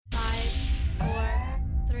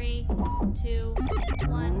2,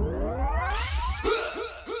 1.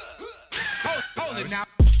 Hold it now.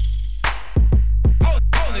 Hold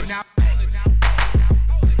it now. Hold it now.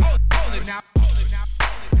 Hold it now. Hold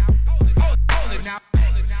it now.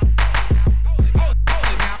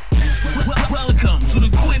 Welcome to the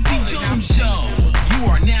Quincy Jones Show. You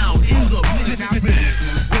are now in the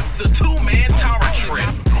mix with the two-man tower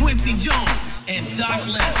trip, Quincy Jones and Doc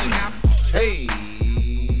Lesnar. Hey,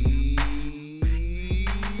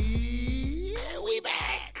 we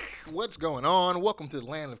back. What's going on? Welcome to the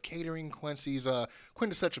land of catering, Quincy's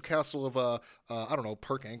quintessential castle of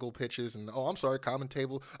perk angle pitches and common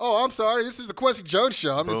table. This is the Quincy Jones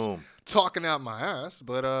Show. I'm just talking out my ass,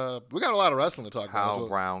 but we got a lot of wrestling to talk about. Cow,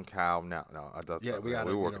 brown cow. No,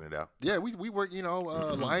 we're working it out. Yeah, we work.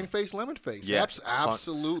 Lion face, lemon face. Yes,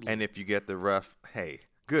 absolutely. And if you get the ref, hey.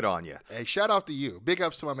 Good on you. Hey, shout out to you. Big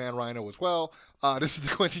ups to my man Rhino as well. This is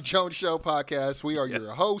the Quincy Jones Show podcast. We are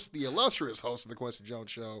your host, the illustrious host of the Quincy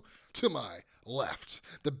Jones Show. To my left,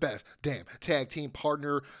 the best damn tag team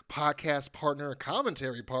partner, podcast partner,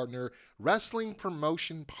 commentary partner, wrestling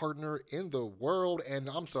promotion partner in the world. And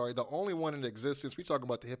the only one in existence. We talking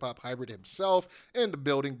about the hip hop hybrid himself in the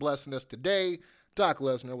building, blessing us today. Doc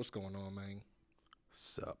Lesnar, what's going on, man?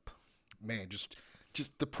 Sup? Man, just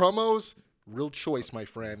the promos. Real choice, my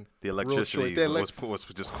friend. The electricity was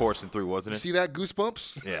just coursing through, wasn't it? See that?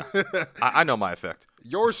 Goosebumps? Yeah. I know my effect.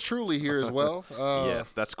 Yours truly here as well.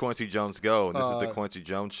 Yes, that's Quincy Jones Go, and this is the Quincy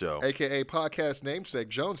Jones Show. A.K.A. podcast namesake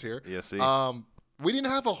Jones here. Yes, see? We didn't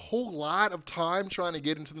have a whole lot of time trying to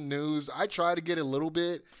get into the news. I tried to get a little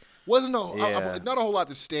bit. Wasn't not a whole lot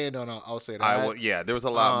to stand on, I'll say that. There was a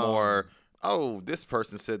lot more... this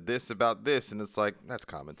person said this about this, and it's like, that's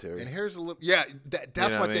commentary. And here's a little,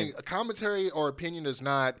 that's my thing. A commentary or opinion does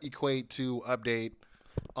not equate to update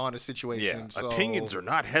on a situation. Yeah, so opinions are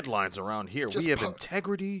not headlines around here. We have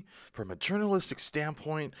integrity from a journalistic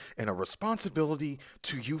standpoint and a responsibility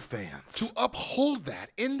to you fans. To uphold that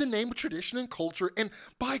in the name of tradition and culture. And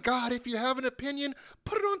by God, if you have an opinion,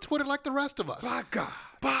 put it on Twitter like the rest of us. By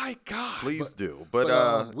God. Please do.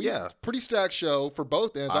 But we had a pretty stacked show for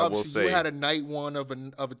both ends. Obviously, you had a night one of a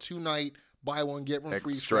 2-night buy one, get one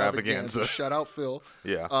free extravaganza. Shout out Phil.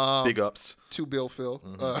 Yeah. Big ups. To Bill Phil.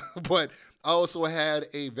 Mm-hmm. But I also had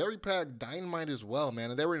a very packed Dynamite as well, man.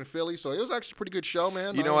 And they were in Philly, so it was actually a pretty good show,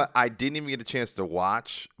 man. You know what? I didn't even get a chance to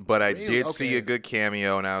watch, but I did see a good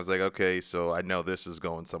cameo, and I was like, okay, so I know this is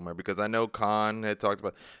going somewhere because I know Khan had talked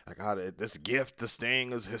about, this gift to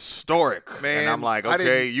Sting is historic. Man, and I'm like,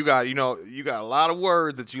 okay, you got a lot of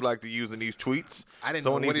words that you like to use in these tweets.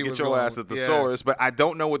 Someone needs to get your ass at the source, but I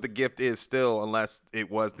don't know what the gift is still unless it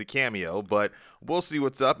was the cameo, but we'll see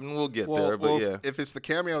what's up, and we'll get there. But if it's the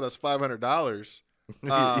cameo, that's $500.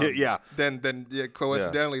 Then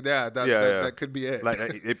coincidentally, that could be it.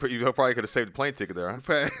 You probably could have saved the plane ticket there,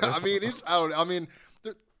 huh? I think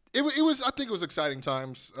it was exciting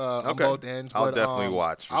times on both ends. I'll definitely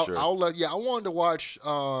watch for sure. I wanted to watch,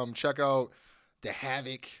 check out the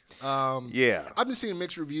Havoc. I've been seeing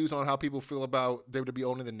mixed reviews on how people feel about WWE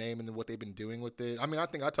owning the name and then what they've been doing with it. I mean, I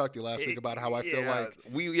think I talked to you last week about how I feel like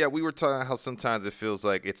we were talking how sometimes it feels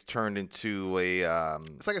like it's turned into a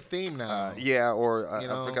it's like a theme now.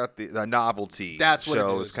 I forgot the novelty. That's what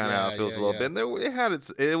show it is. Is kind of how it feels a little bit. And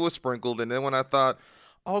it was sprinkled, and then when I thought,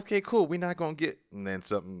 okay, cool, we're not gonna get, and then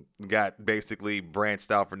something got basically branched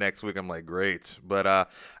out for next week. I'm like, great, but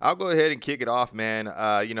I'll go ahead and kick it off, man.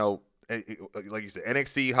 Like you said,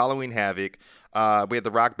 NXT Halloween Havoc. We had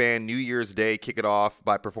the rock band New Year's Day kick it off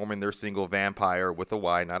by performing their single Vampire with a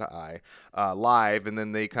Y, not an I, live. And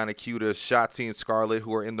then they kind of cued us Shotzi and Scarlett,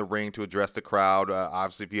 who are in the ring to address the crowd.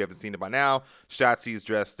 Obviously, if you haven't seen it by now, Shotzi is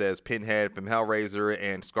dressed as Pinhead from Hellraiser,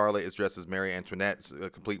 and Scarlett is dressed as Mary Antoinette,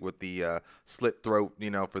 complete with the slit throat,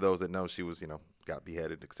 for those that know she was, got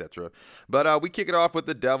beheaded, etc. But we kick it off with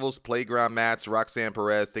the Devil's Playground match. Roxanne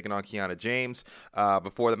Perez taking on Kiana James.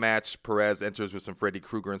 Before the match, Perez enters with some Freddy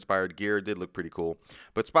Krueger-inspired gear. It did look pretty cool.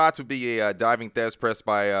 But spots would be a diving Thez press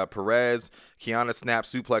by Perez. Kiana snap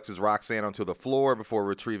suplexes Roxanne onto the floor before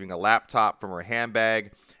retrieving a laptop from her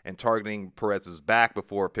handbag and targeting Perez's back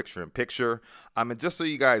before picture-in-picture. And just so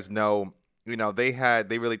you guys know, they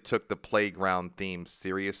really took the playground theme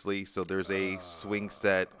seriously. So there's a swing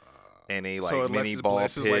set and a mini ball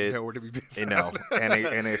pit, and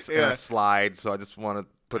a slide. So I just want to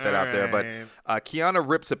put that out there. But Kiana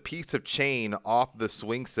rips a piece of chain off the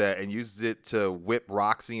swing set and uses it to whip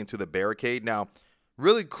Roxy into the barricade. Now,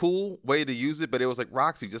 really cool way to use it, but it was like,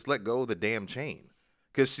 Roxy, just let go of the damn chain.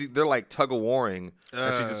 because they're like tug-of-warring,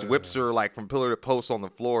 and she just whips her like from pillar to post on the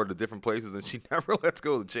floor to different places, and she never lets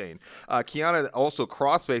go of the chain. Kiana also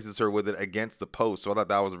cross-faces her with it against the post, so I thought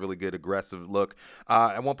that was a really good aggressive look.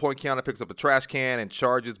 At one point, Kiana picks up a trash can and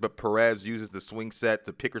charges, but Perez uses the swing set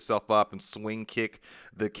to pick herself up and swing kick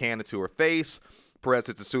the can into her face. Perez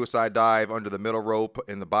hits a suicide dive under the middle rope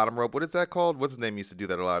and the bottom rope. What is that called? What's his name? Used to do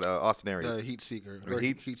that a lot. Austin Aries. The heat seeker. Or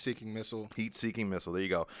heat-seeking missile. Heat-seeking missile. There you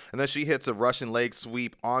go. And then she hits a Russian leg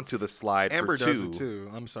sweep onto the slide Amber for 2. does it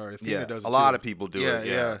too. I'm sorry. Athena does it too. A lot of people do it.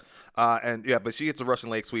 Yeah. But she hits a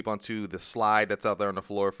Russian leg sweep onto the slide that's out there on the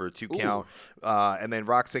floor for a 2 count. And then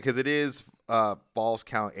Roxanne, because it is falls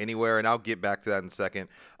count anywhere, and I'll get back to that in a second.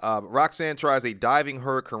 Roxanne tries a diving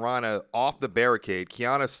hurricanrana off the barricade.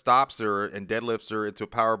 Kiana stops her and deadlifts her into a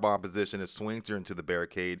powerbomb position and swings her into the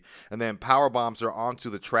barricade, and then powerbombs her onto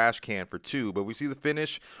the trash can for 2. But we see the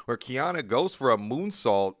finish where Kiana goes for a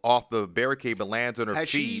moonsault off the barricade but lands on her Has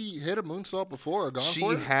feet. she hit a moonsault before or gone for She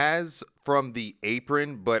it? has from the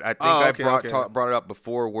apron, but I think brought it up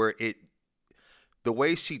before where the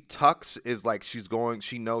way she tucks is like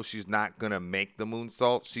she knows she's not going to make the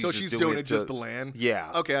moonsault. She's doing it just to land?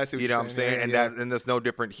 Yeah. Okay, I see what you know what I'm saying? And that's no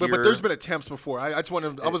different here. But there's been attempts before. I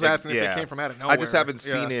was asking if they came from out of nowhere. I just haven't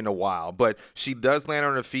seen it in a while. But she does land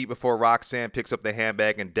on her feet before Roxanne picks up the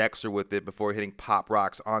handbag and decks her with it before hitting pop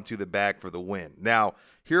rocks onto the bag for the win. Now,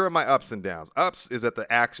 here are my ups and downs. Ups is that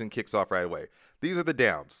the action kicks off right away. These are the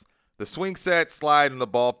downs. The swing set, slide, and the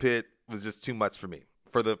ball pit was just too much for me.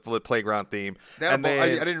 For the playground theme. I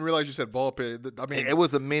didn't realize you said ball pit. I mean, it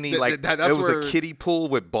was a mini it was a kiddie pool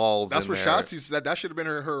with balls. That's in where there. Shotzi that should have been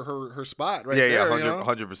her spot right there.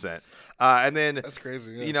 100%. And then that's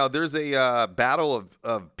crazy. Yeah. You know, there's a battle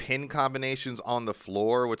of pin combinations on the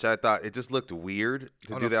floor, which I thought it just looked weird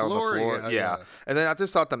to do that on the floor. Yeah. And then I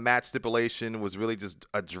just thought the match stipulation was really just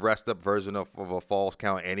a dressed up version of a falls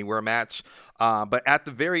count anywhere match. But at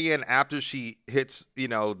the very end, after she hits,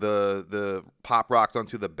 the pop rocks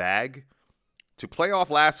onto the bag to play off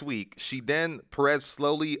last week, Perez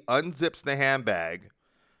slowly unzips the handbag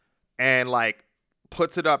and like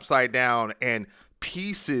puts it upside down, and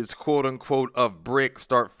pieces, quote unquote, of brick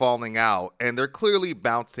start falling out, and they're clearly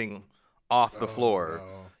bouncing off the floor.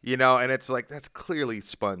 No. And it's like, that's clearly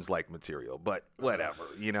sponge-like material, but whatever,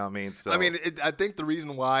 you know what I mean? So I think the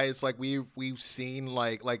reason why it's like we've seen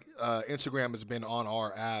like Instagram has been on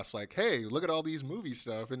our ass, like, hey, look at all these movie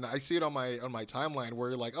stuff, and I see it on my timeline where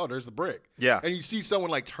you're like, oh, there's the brick, and you see someone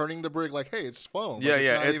like turning the brick, like, hey, it's foam,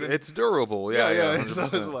 it's durable, so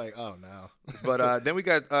it's like, oh no. But then we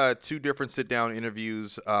got 2 different sit-down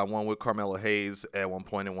interviews, one with Carmelo Hayes at one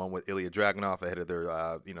point and one with Ilya Dragunov ahead of their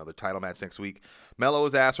their title match next week. Melo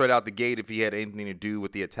was asked right out the gate if he had anything to do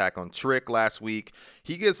with the attack on Trick last week.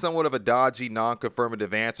 He gives somewhat of a dodgy,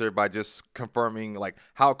 non-confirmative answer by just confirming like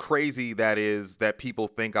how crazy that is that people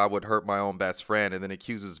think I would hurt my own best friend, and then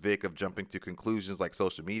accuses Vic of jumping to conclusions like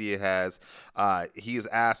social media has. He is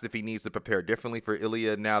asked if he needs to prepare differently for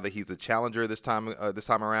Ilya now that he's a challenger this time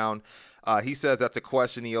around. He says that's a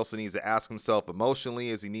question he also needs to ask himself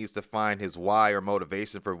emotionally, as he needs to find his why or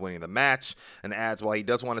motivation for winning the match, and adds while he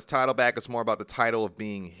does want his title back, it's more about the title of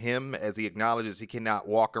being him, as he acknowledges he cannot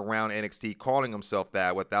walk around NXT calling himself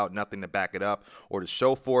that without nothing to back it up or to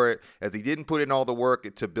show for it, as he didn't put in all the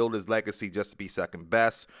work to build his legacy just to be second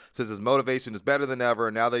best. Says his motivation is better than ever,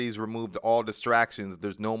 and now that he's removed all distractions,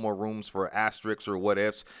 there's no more rooms for asterisks or what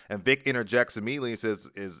ifs. And Vic interjects immediately and says,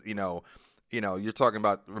 you're talking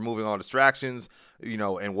about removing all distractions,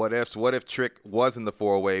 and what ifs. What if Trick was in the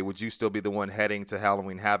 4-way? Would you still be the one heading to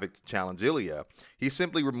Halloween Havoc to challenge Ilya? He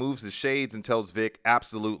simply removes his shades and tells Vic,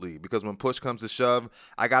 absolutely, because when push comes to shove,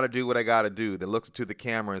 I got to do what I got to do. Then looks to the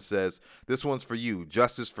camera and says, this one's for you,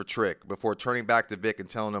 justice for Trick, before turning back to Vic and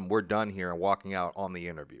telling him we're done here and walking out on the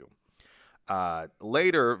interview.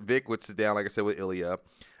 Later, Vic would sit down, like I said, with Ilya,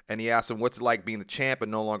 and he asked him what's it like being the champ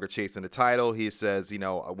and no longer chasing the title. He says,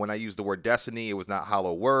 when I use the word destiny, it was not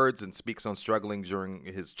hollow words, and speaks on struggling during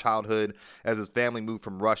his childhood as his family moved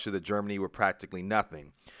from Russia to Germany with practically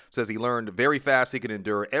nothing. Says he learned very fast he can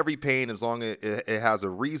endure every pain as long as it has a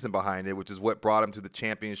reason behind it, which is what brought him to the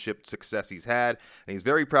championship success he's had. And he's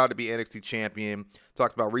very proud to be NXT champion.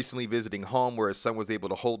 Talks about recently visiting home where his son was able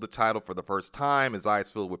to hold the title for the first time. His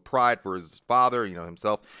eyes filled with pride for his father,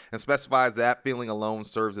 himself, and specifies that feeling alone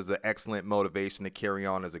serves as an excellent motivation to carry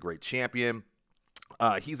on as a great champion.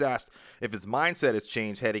 He's asked if his mindset has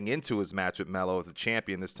changed heading into his match with Melo as a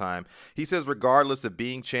champion this time. He says regardless of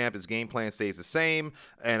being champ, his game plan stays the same,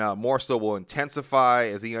 and more so will intensify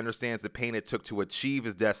as he understands the pain it took to achieve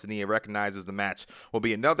his destiny and recognizes the match will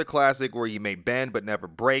be another classic where he may bend but never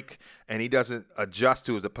break, and he doesn't adjust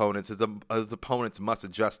to his opponents. His opponents must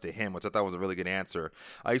adjust to him, which I thought was a really good answer.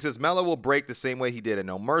 He says Melo will break the same way he did at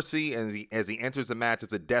No Mercy, and as he enters the match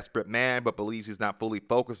as a desperate man, but believes he's not fully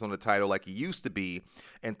focused on the title like he used to be,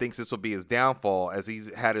 and thinks this will be his downfall, as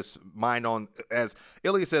he's had his mind on, as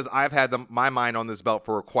Ilya says, I've had my mind on this belt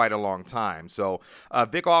for quite a long time. So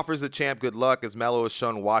Vic offers the champ good luck as Melo is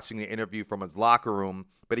shown watching the interview from his locker room,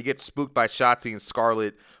 but he gets spooked by Shotzi and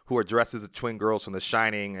Scarlett, who are dressed as the twin girls from The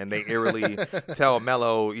Shining, and they eerily tell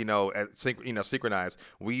Melo, synchronized,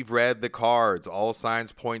 we've read the cards, all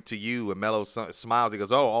signs point to you, and Melo smiles, he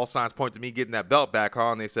goes, oh, all signs point to me getting that belt back,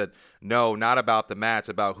 huh? And they said, no, not about the match,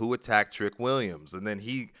 about who attacked Trick Williams. And then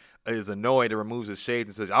he is annoyed and removes his shades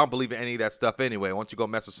and says, I don't believe in any of that stuff anyway. Why don't you go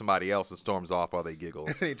mess with somebody else? And storms off while they giggle.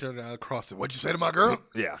 And he turned around across it. What'd you say to my girl?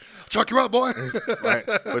 Yeah. Chuck you out, boy. Right.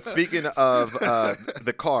 But speaking of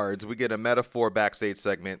the cards, we get a metaphor backstage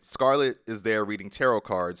segment. Scarlett is there reading tarot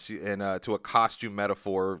cards and to a costume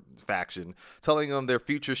metaphor faction, telling them their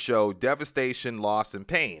future show, devastation, loss, and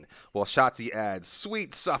pain. While Shotzi adds,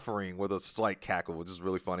 sweet suffering, with a slight cackle, which is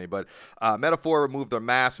really funny. But metaphor removed their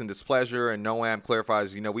masks and displeasure, and Noam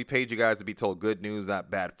clarifies, we paid you guys to be told good news,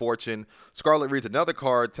 not bad fortune. Scarlett reads another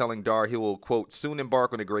card telling Dar he will, quote, soon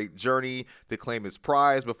embark on a great journey to claim his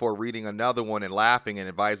prize, before reading another one and laughing and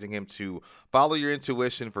advising him to follow your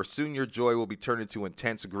intuition, for soon your joy will be turned into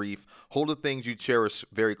intense grief. Hold the things you cherish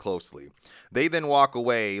very closely. They then walk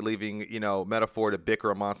away, leaving, metaphor to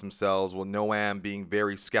bicker amongst themselves, with Noam being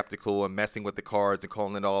very skeptical and messing with the cards and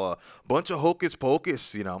calling it all a bunch of hocus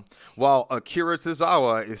pocus, while Akira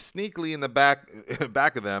Tozawa is sneakily in the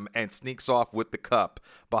back of them and sneaks off with the cup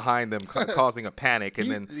behind them, causing a panic.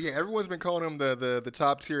 And everyone's been calling him the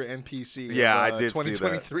top tier NPC. Yeah, of, I did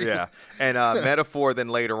 2023. see that. Yeah, and metaphor. Then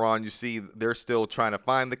later on, you see they're still trying to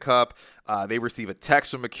find the cup. They receive a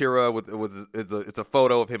text from Akira it's a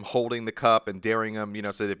photo of him holding the cup and daring him,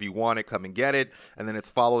 said if you want it, come and get it. And then it's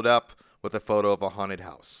followed up with a photo of a haunted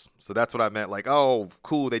house. So that's what I meant. Like, oh,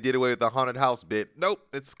 cool, they did away with the haunted house bit. Nope,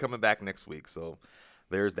 it's coming back next week. So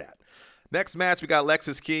there's that. Next match, we got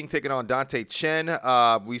Lexis King taking on Dante Chen.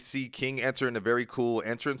 We see King enter in a very cool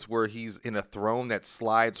entrance where he's in a throne that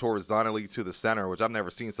slides horizontally to the center, which I've never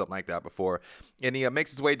seen something like that before. And he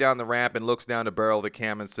makes his way down the ramp and looks down the barrel of the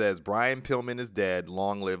cam and says, Brian Pillman is dead.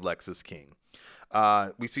 Long live Lexis King.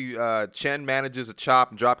 We see Chen manages a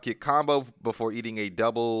chop and drop kick combo before eating a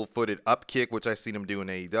double-footed up kick, which I've seen him do in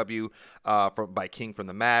AEW by King from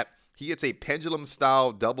the mat. He gets a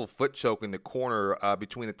pendulum-style double foot choke in the corner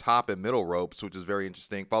between the top and middle ropes, which is very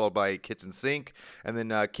interesting, followed by a kitchen sink. And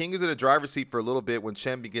then King is in a driver's seat for a little bit when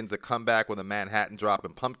Chen begins a comeback with a Manhattan drop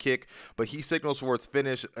and pump kick, but he signals for its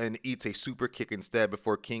finish and eats a super kick instead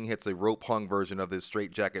before King hits a rope-hung version of his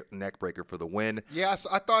straitjacket neckbreaker for the win. Yes,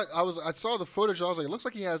 I saw the footage. I was like, it looks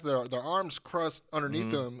like he has their arms crossed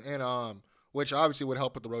underneath him, and which obviously would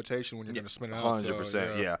help with the rotation when you're going to spin it out.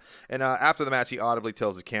 100%, yeah. And after the match, he audibly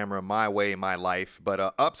tells the camera, my way, my life.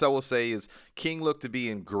 But ups, I will say, is King looked to be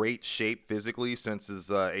in great shape physically since his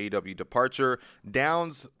AEW departure.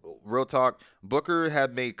 Downs, real talk, Booker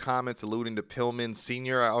had made comments alluding to Pillman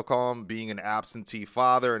Sr., I'll call him, being an absentee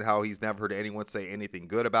father and how he's never heard anyone say anything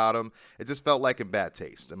good about him. It just felt like in bad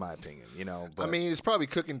taste, in my opinion. But, I mean, it's probably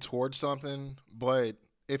cooking towards something, but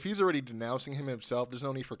if he's already denouncing him himself, there's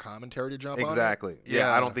no need for commentary to jump on. Exactly.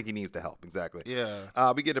 Yeah, I don't think he needs the help. Exactly.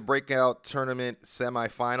 Yeah. We get a breakout tournament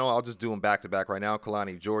semifinal. I'll just do them back to back right now.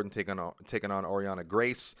 Kalani Jordan taking on Oriana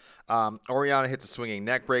Grace. Oriana hits a swinging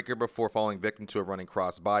neck breaker before falling victim to a running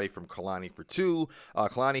cross body from Kalani for 2.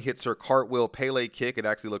 Kalani hits her cartwheel Pele kick. It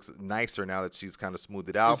actually looks nicer now that she's kind of smoothed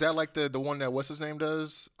it out. Is that like the one that what's his name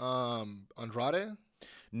does? Andrade?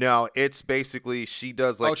 No, it's basically she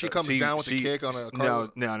does like. Oh, she comes down with the kick on a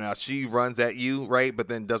cartwheel? No. She runs at you, right? But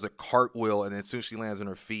then does a cartwheel, and then as soon as she lands on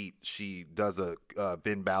her feet, she does a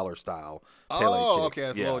Finn Balor style Pele kick. Okay,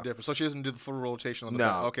 that's a little different. So she doesn't do the full rotation on the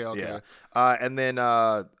back. Okay. Yeah. And then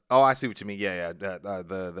I see what you mean. Yeah.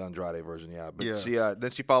 The Andrade version. Yeah. But she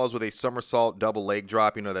then she follows with a somersault double leg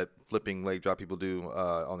drop. That flipping leg drop people do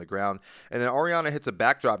on the ground. And then Oriana hits a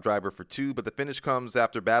backdrop driver for 2, but the finish comes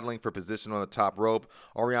after battling for position on the top rope.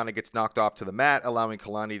 Oriana gets knocked off to the mat, allowing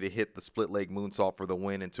Kalani to hit the split leg moonsault for the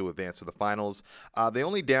win and to advance to the finals. The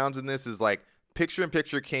only downs in this is like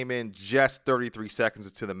picture-in-picture came in just 33 seconds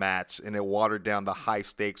into the match, and it watered down the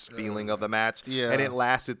high-stakes feeling of the match. Yeah. And it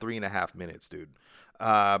lasted 3.5 minutes, dude.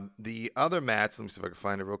 The other match, let me see if I can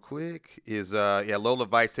find it real quick, is Lola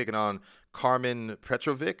Vice taking on Carmen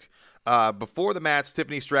Petrovic. Before the match,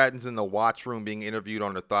 Tiffany Stratton's in the watch room being interviewed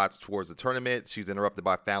on her thoughts towards the tournament. She's interrupted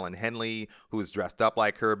by Fallon Henley, who is dressed up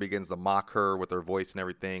like her, begins to mock her with her voice and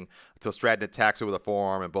everything, until Stratton attacks her with a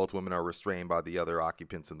forearm, and both women are restrained by the other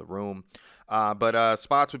occupants in the room. But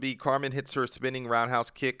spots would be Carmen hits her spinning roundhouse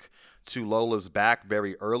kick to Lola's back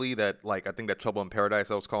very early. That, I think that Trouble in Paradise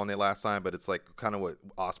I was calling it last time, but it's kind of what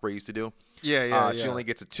Ospreay used to do. Yeah. She only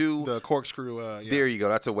gets a 2. The corkscrew. There you go.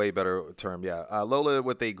 That's a way better term. Yeah. Lola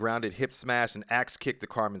with a grounded hip smash and axe kick to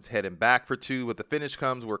Carmen's head and back for 2. But the finish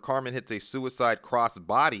comes where Carmen hits a suicide cross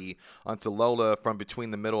body onto Lola from between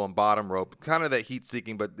the middle and bottom rope. Kind of that heat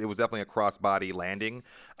seeking, but it was definitely a cross body landing.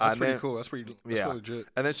 That's pretty cool. That's pretty legit.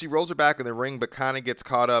 And then she rolls her back in the ring, but kind of gets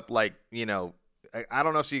caught up, I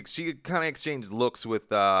don't know if she kind of exchanged looks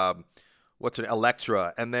with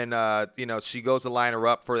Electra, and then she goes to line her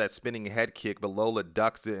up for that spinning head kick, but Lola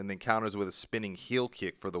ducks it and then counters with a spinning heel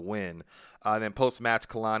kick for the win. Then post-match,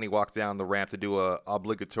 Kalani walks down the ramp to do a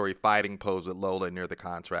obligatory fighting pose with Lola near the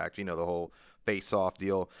contract. The whole face-off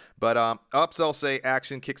deal. But Ups, I'll say,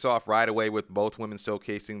 action kicks off right away with both women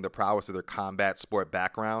showcasing the prowess of their combat sport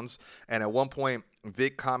backgrounds. And at one point,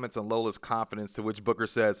 Vic comments on Lola's confidence, to which Booker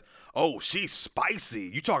says, "Oh, she's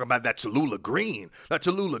spicy. You talking about that Cholula Green. That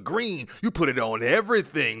Cholula Green, you put it on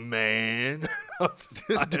everything, man."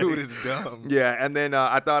 This dude is dumb. Yeah, and then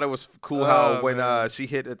I thought it was cool when she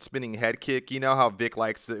hit a spinning head kick. You know how Vic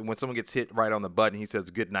likes it, when someone gets hit right on the button, he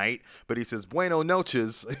says good night, but he says bueno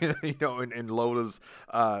noches, in Lola's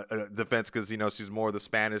defense, because, she's more of the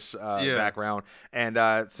Spanish background. And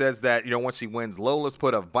says that, once she wins, Lola's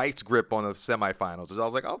put a vice grip on the semifinals. So I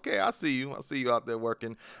was like, okay, I see you out there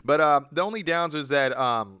working. But the only downs is that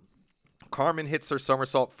Carmen hits her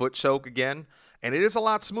somersault foot choke again. And it is a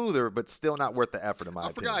lot smoother, but still not worth the effort, in my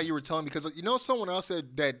opinion. I forgot you were telling me, because someone else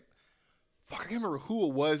said that. Fuck, I can't remember who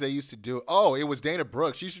it was they used to do. Oh, it was Dana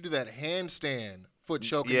Brooks. She used to do that handstand foot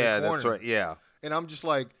choke in the corner. Yeah, that's right. Yeah. And I'm just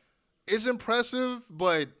like, it's impressive,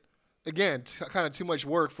 but again, kind of too much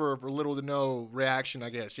work for little to no reaction, I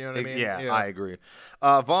guess. You know what I mean? Yeah, I agree.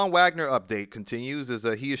 Von Wagner update continues as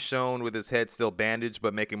he is shown with his head still bandaged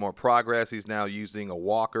but making more progress. He's now using a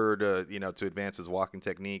walker to advance his walking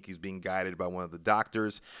technique. He's being guided by one of the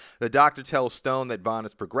doctors. The doctor tells Stone that Von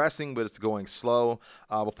is progressing, but it's going slow.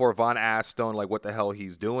 Before Von asks Stone what the hell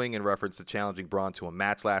he's doing in reference to challenging Braun to a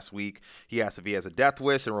match last week, he asks if he has a death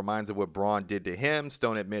wish and reminds him what Braun did to him.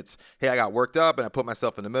 Stone admits, "Hey, I got worked up and I put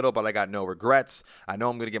myself in the middle, but I got no regrets. I know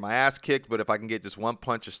I'm going to get my ass kicked, but if I can get just one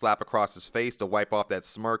punch or slap across his face to wipe off that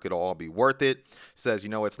smirk, it'll all be worth it." Says,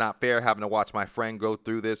 it's not fair having to watch my friend go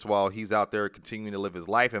through this while he's out there continuing to live his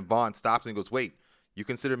life. And Vaughn stops and goes, "Wait, you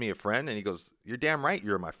consider me a friend?" And he goes, "You're damn right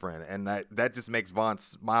you're my friend." And that just makes Vaughn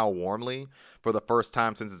smile warmly for the first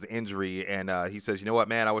time since his injury. And he says, "You know what,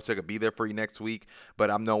 man, I wish I could be there for you next week, but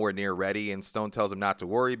I'm nowhere near ready." And Stone tells him not to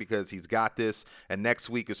worry because he's got this. And next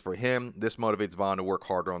week is for him. This motivates Vaughn to work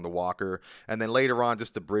harder on the walker. And then later on,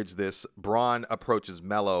 just to bridge this, Braun approaches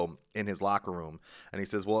Mello in his locker room. And he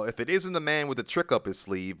says, "Well, if it isn't the man with the trick up his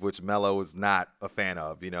sleeve," which Mello is not a fan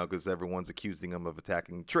of, because everyone's accusing him of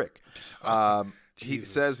attacking Trick. He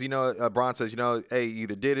says, Braun says, "Hey, you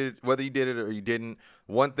either did it, whether you did it or you didn't.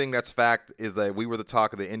 One thing that's fact is that we were the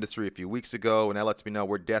talk of the industry a few weeks ago, and that lets me know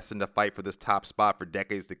we're destined to fight for this top spot for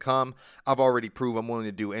decades to come. I've already proved I'm willing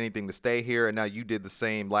to do anything to stay here, and now you did the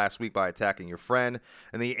same last week by attacking your friend."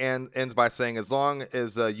 And the ends by saying, "As long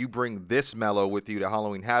as you bring this Mello with you to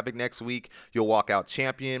Halloween Havoc next week, you'll walk out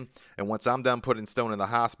champion. And once I'm done putting Stone in the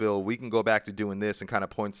hospital, we can go back to doing this," and kind of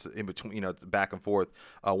points in between, back and forth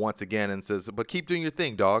once again, and says, "But keep doing your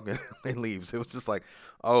thing, dog," and leaves. It was just like,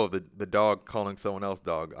 oh, the dog calling someone else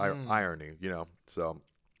dog. Irony, So,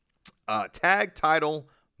 tag title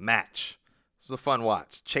match. This is a fun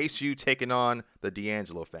watch. Chase U taking on the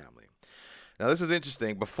D'Angelo family. Now, this is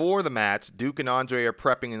interesting. Before the match, Duke and Andre are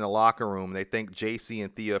prepping in the locker room. They thank JC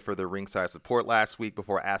and Thea for their ringside support last week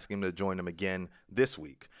before asking them to join them again this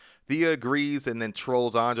week. Thea agrees and then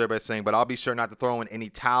trolls Andre by saying, "But I'll be sure not to throw in any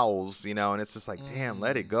towels," and it's just like, damn,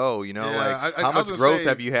 let it go, how much growth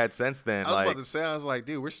have you had since then? I was about to say, I was like,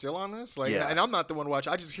 dude, we're still on this? And I'm not the one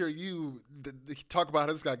watching. I just hear you talk about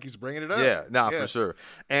how this guy keeps bringing it up. For sure.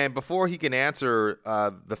 And before he can answer,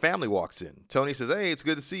 the family walks in. Tony says, "Hey, it's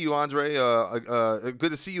good to see you, Andre.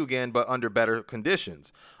 Good to see you again, but under better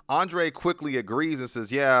conditions." Andre quickly agrees and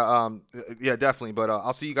says, yeah, definitely, but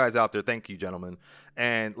I'll see you guys out there. Thank you, gentlemen.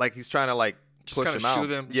 And he's trying to Just push kinda him out. shoo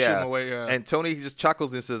them away, yeah. And Tony just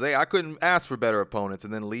chuckles and says, "Hey, I couldn't ask for better opponents,"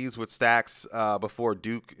 and then leaves with Stacks before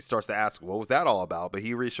Duke starts to ask, "What was that all about?" But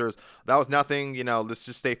he reassures, "That was nothing. Let's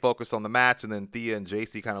just stay focused on the match." And then Thea and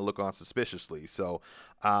JC kind of look on suspiciously. So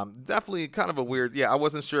definitely kind of a weird. Yeah, I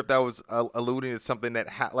wasn't sure if that was alluding to something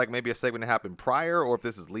that like maybe a segment that happened prior, or if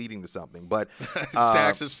this is leading to something. But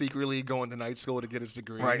Stacks is secretly going to night school to get his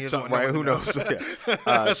degree. Right, He doesn't want right. no Who one to know. knows? Yeah. That's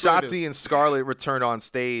what it Shotzi is. and Scarlett returned on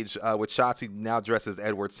stage with Shotzi now dressed as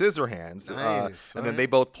Edward Scissorhands. Nice. And then they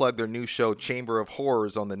both plugged their new show, Chamber of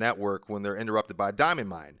Horrors, on the network when they're interrupted by Diamond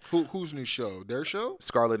Mine. Whose new show? Their show?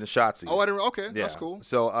 Scarlett and Shotzi. Oh, I didn't. Okay, Yeah. that's cool.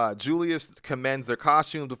 So Julius commends their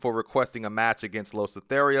costumes before requesting a match against Los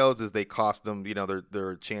Ethereos as they cost them,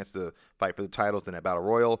 their chance to fight for the titles in that Battle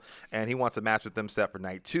Royal. And he wants a match with them set for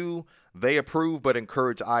night 2. They approve, but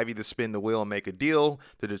encourage Ivy to spin the wheel and make a deal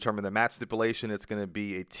to determine the match stipulation. It's going to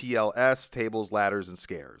be a TLS, tables, ladders, and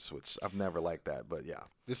scares, which I've never liked that, but yeah.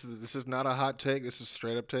 This is not a hot take. This is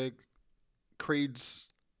straight up take. Creed's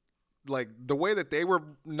like the way that they were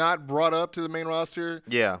not brought up to the main roster.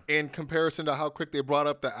 Yeah. In comparison to how quick they brought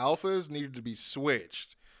up the alphas, needed to be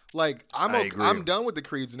switched. Like I agree. I'm done with the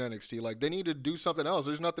Creeds in NXT. Like they need to do something else.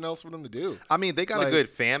 There's nothing else for them to do. I mean, they got a Like- good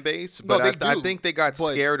fan base, No, but they I do, think they got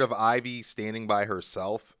but- scared of Ivy standing by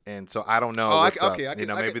herself, and so I don't know. Oh, what's up. okay, I could-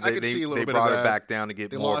 maybe I could see a little they bit of brought her that. back down to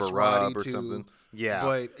get They more of lost a rub Roddy, or too. something. Yeah,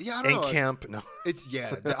 But yeah, I don't and know. Kemp. No, It's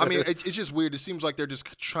I mean, it's just weird. It seems like they're just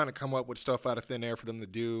trying to come up with stuff out of thin air for them to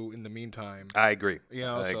do in the meantime. I agree.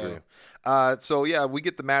 I agree. So yeah, we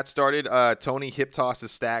get the match started. Tony hip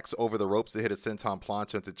tosses Stacks over the ropes to hit a senton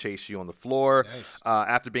plancha to chase you on the floor. Nice.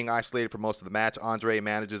 After being isolated for most of the match, Andre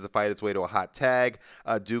manages to fight his way to a hot tag.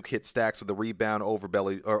 Duke hits Stacks with a rebound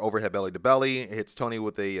overhead belly to belly. Hits Tony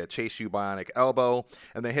with a chase you bionic elbow,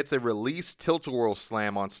 and then hits a release tilt-a-whirl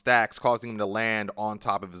slam on Stacks, causing him to land on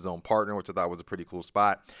top of his own partner, which I thought was a pretty cool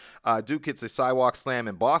spot. Duke hits a sidewalk slam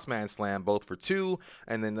and bossman slam, both for 2,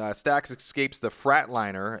 and then Stacks escapes the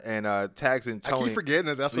fratliner and tags in Tony. I keep forgetting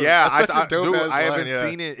that. That's I such a dope ass I line, haven't yeah.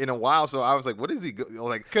 seen it in a while, so I was like, "What is he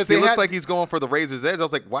like?" 'Cause he they looks had- like he's going for the razor's edge. I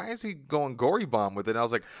was like, "Why is he going gory bomb with it?" And I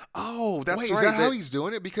was like, "Oh, that's Wait, right." is that how he's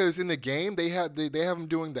doing it? Because in the game they have him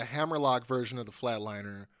doing the hammerlock version of the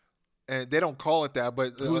flatliner, and they don't call it that.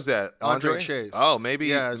 But Who's that? Andre Chase. Oh, maybe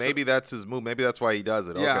Yeah, maybe that's his move. Maybe that's why he does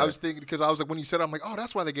it. Yeah, Okay. I was thinking because I was like when you said it, I'm like, oh,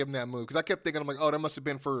 that's why they gave him that move. Because I kept thinking I'm like, oh, that must have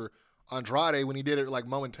been for Andrade when he did it like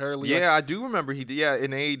momentarily. Yeah, I do remember he did. Yeah,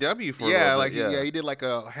 in AEW for a yeah, little like bit, he did like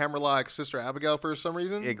a hammerlock Sister Abigail for some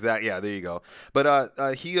reason. Exactly. Yeah, there you go. But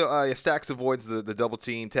Stacks avoids the double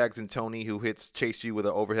team, tags in Tony, who hits Chase U with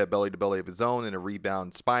an overhead belly to belly of his own and a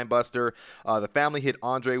rebound spine buster. The family hit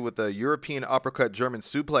Andre with a European uppercut German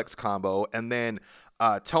suplex combo, and then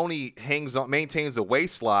Tony maintains the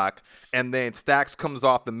waist lock, and then Stacks comes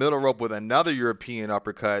off the middle rope with another European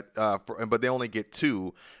uppercut, but they only get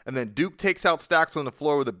 2. And then Duke takes out Stacks on the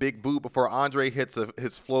floor with a big boot before Andre hits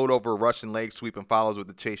his float over Russian leg sweep and follows with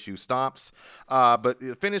the chase you stomps. But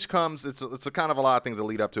the finish comes. It's a kind of a lot of things that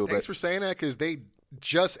lead up to it. Thanks for saying that because they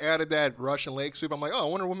just added that Russian leg sweep. I'm like, oh, I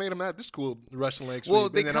wonder what made him add this cool Russian leg sweep. Well,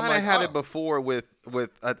 they And then kind I'm of like, had oh. it before with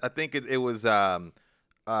I think it was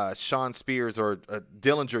Sean Spears or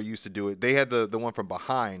Dillinger used to do it. They had the one from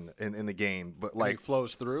behind in the game, but Like like he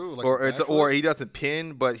flows through, like or a it's backflip? or he doesn't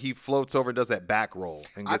pin, but he floats over and does that back roll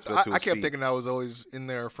and gets back to his I kept feet. thinking that was always in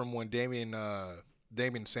there from when Damien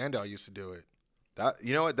Sandow used to do it.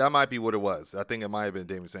 You know what? That might be what it was. I think it might have been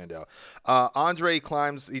Damien Sandow. Andre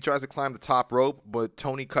tries to climb the top rope, but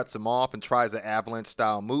Tony cuts him off and tries an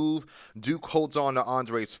avalanche-style move. Duke holds on to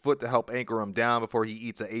Andre's foot to help anchor him down before he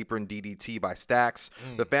eats an apron DDT by Stacks.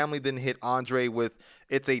 The family then hit Andre with,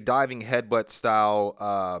 it's a diving headbutt style,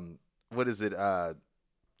 what is it?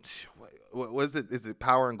 What was it? Is it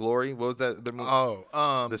Power and Glory? What was that? The move?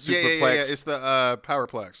 The superplex. Yeah. It's the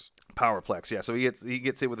Powerplex. Powerplex, yeah. So he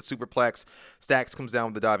gets hit with a superplex. Stacks comes down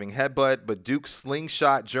with the diving headbutt, but Duke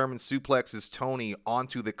slingshot German suplexes Tony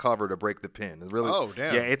onto the cover to break the pin. It really, Oh,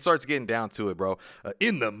 damn. Yeah, it starts getting down to it, bro.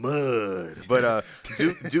 In the mud. But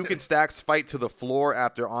Duke and Stacks fight to the floor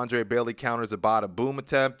after Andre barely counters a bottom boom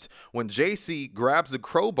attempt. When JC grabs the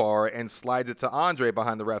crowbar and slides it to Andre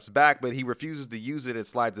behind the ref's back, but he refuses to use it and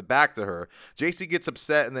slides it back to her. JC gets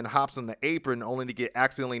upset and then hops on the apron, only to get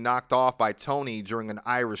accidentally knocked off by Tony during an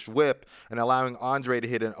Irish whip and allowing Andre to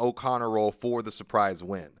hit an O'Connor roll for the surprise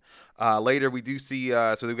win. Later, we do see,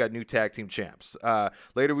 so we've got new tag team champs.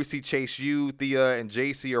 Later, we see Chase U, Thea, and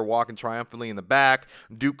JC are walking triumphantly in the back.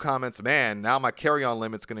 Duke comments, man, now my carry-on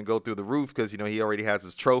limit's going to go through the roof because, he already has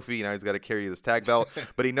his trophy. Now he's got to carry this tag belt.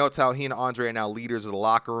 But he notes how he and Andre are now leaders of the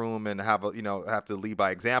locker room and have to lead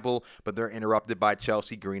by example. But they're interrupted by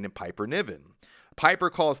Chelsea Green and Piper Niven. Piper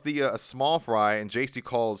calls Thea a small fry, and JC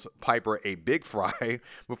calls Piper a big fry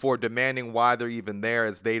before demanding why they're even there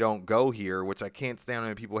as they don't go here, which I can't stand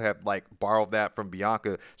when people have, borrowed that from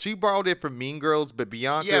Bianca. She borrowed it from Mean Girls, but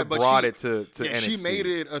Bianca brought it to NXT. She made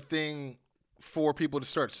it a thing for people to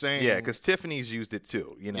start saying. Yeah, because Tiffany's used it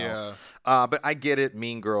too, Yeah. But I get it,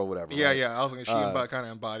 Mean Girl, whatever. Yeah, right? yeah. I was like, she kind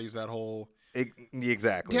of embodies that whole...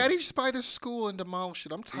 Exactly. Daddy, just buy this school and demolish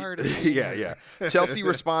it. I'm tired of it. Yeah. Chelsea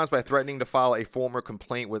responds by threatening to file a formal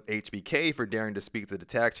complaint with HBK for daring to speak to the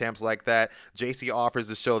tag champs like that. JC offers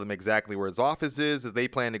to show them exactly where his office is, as they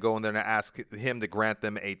plan to go in there and ask him to grant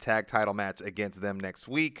them a tag title match against them next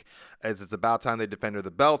week, as it's about time they defend her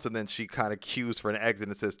the belts. And then she kind of cues for an exit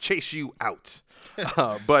and says, "Chase you out."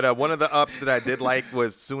 But one of the ups that I did like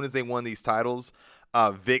was as soon as they won these titles,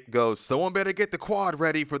 Vic goes, "Someone better get the quad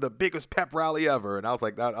ready for the biggest pep rally ever." And I was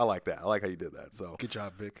like, I like that. I like how you did that. So good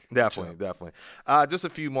job, Vic. Definitely. Just a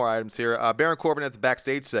few more items here. Baron Corbin at the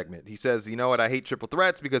backstage segment. He says, "You know what? I hate triple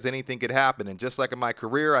threats because anything could happen. And just like in my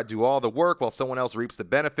career, I do all the work while someone else reaps the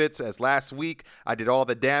benefits. As last week, I did all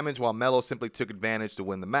the damage while Melo simply took advantage to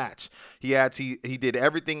win the match." He adds he did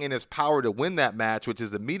everything in his power to win that match, which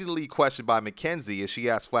is immediately questioned by Mackenzie as she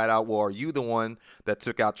asks flat out, "Well, are you the one that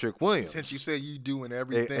took out Trick Williams?" Since you said you doing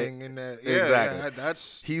everything in that. Exactly.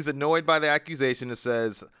 He's annoyed by the accusation that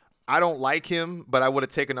says, "I don't like him, but I would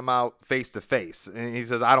have taken him out face to face." And he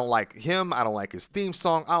says, "I don't like him. I don't like his theme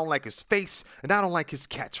song. I don't like his face. And I don't like his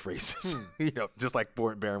catchphrases." Just like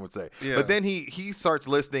Baron would say. Yeah. But then he starts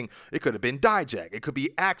listing, it could have been Dijak. It could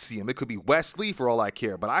be Axiom. It could be Wesley for all I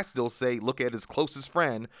care. But I still say look at his closest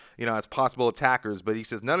friend, as possible attackers. But he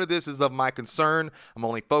says, none of this is of my concern. I'm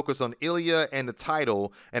only focused on Ilya and the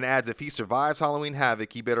title, and adds if he survives Halloween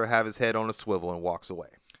Havoc, he better have his head on a swivel, and walks away.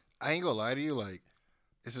 I ain't gonna lie to you,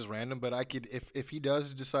 this is random, but I could, if he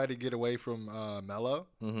does decide to get away from Melo,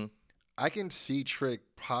 I can see Trick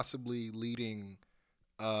possibly leading,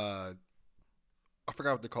 I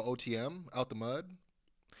forgot what they call OTM, Out the Mud.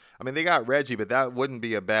 I mean, they got Reggie, but that wouldn't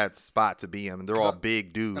be a bad spot to be him. They're all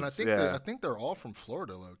big dudes. And I think they're all from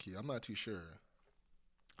Florida, low key. I'm not too sure.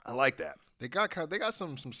 I like that. They got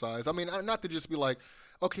some size. I mean, not to just be like,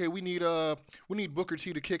 okay, we need Booker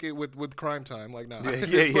T to kick it with Crime Time. Like, nah.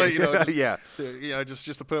 Just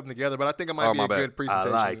to put them together. But I think it might be a good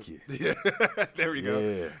presentation. I like you. Yeah. There we go.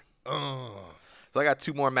 Yeah. So I got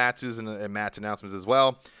two more matches and match announcements as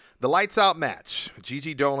well. The Lights Out match.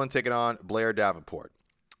 Gigi Dolan taking on Blair Davenport.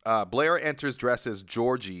 Blair enters dressed as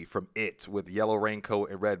Georgie from It with yellow raincoat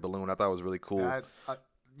and red balloon. I thought it was really cool.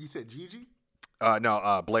 You said Gigi?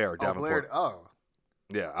 No, Blair Davenport.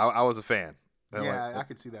 Yeah, I was a fan. I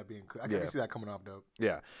could see that being cool. I could see that coming off dope.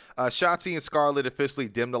 Yeah. Shotzi and Scarlett officially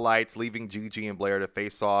dim the lights, leaving Gigi and Blair to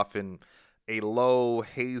face off in a low,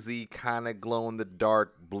 hazy, kind of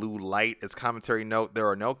glow-in-the-dark blue light. As commentary note, there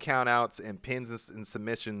are no countouts, and pins and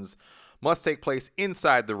submissions must take place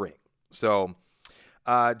inside the ring. So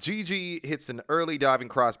Gigi hits an early diving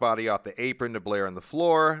crossbody off the apron to Blair on the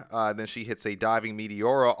floor. Then she hits a diving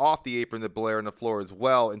Meteora off the apron to Blair on the floor as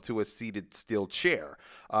well into a seated steel chair.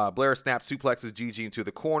 Blair snap suplexes Gigi into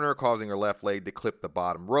the corner, causing her left leg to clip the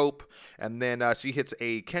bottom rope. And then she hits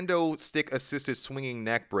a kendo stick-assisted swinging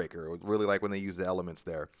neck breaker. Really like when they use the elements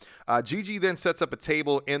there. Gigi then sets up a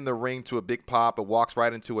table in the ring to a big pop, but walks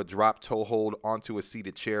right into a drop toe hold onto a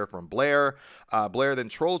seated chair from Blair. Blair then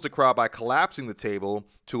trolls the crowd by collapsing the table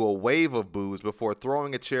to a wave of boos before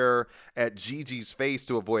throwing a chair at Gigi's face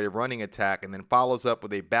to avoid a running attack, and then follows up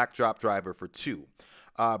with a backdrop driver for 2.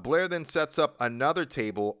 Blair then sets up another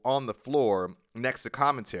table on the floor next to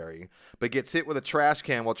commentary, but gets hit with a trash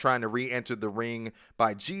can while trying to re-enter the ring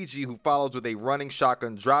by Gigi, who follows with a running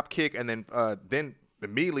shotgun drop kick, and then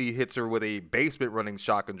immediately hits her with a basement running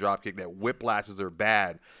shotgun drop kick that whiplashes her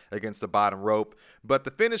bad against the bottom rope. But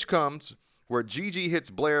the finish comes where Gigi hits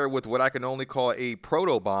Blair with what I can only call a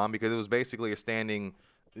proto-bomb, because it was basically a standing,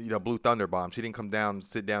 Blue Thunder bomb. She didn't come down,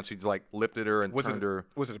 sit down. She just lifted her and turned her.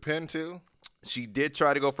 Was it a pin too? She did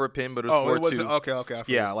try to go for a pin, but it was for 2. Okay.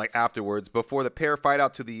 Yeah, afterwards, before the pair fight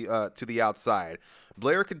out to the outside.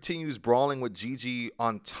 Blair continues brawling with Gigi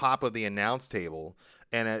on top of the announce table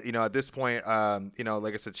And at this point,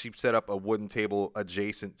 like I said, she set up a wooden table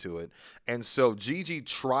adjacent to it, and so Gigi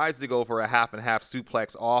tries to go for a half and half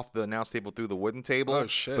suplex off the announce table through the wooden table. Oh,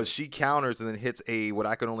 shit. But she counters and then hits what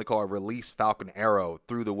I can only call a release Falcon Arrow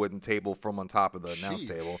through the wooden table from on top of the announce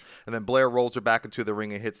table, and then Blair rolls her back into the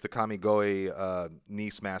ring and hits the Kamigoe knee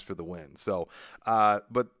smash for the win. So,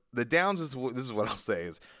 but the downs is this is what I'll say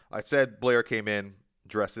is I said Blair came in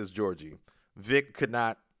dressed as Georgie. Vic could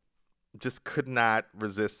not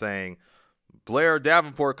resist saying Blair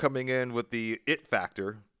Davenport coming in with the it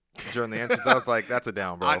factor during the entrance. I was like, that's a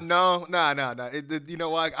down, bro. No. You know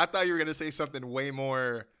what? I thought you were going to say something way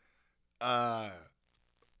more, I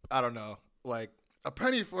don't know, like a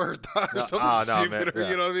penny for her thought or something stupid. Man,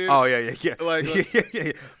 yeah. You know what I mean? Oh, yeah.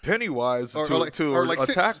 Like Pennywise or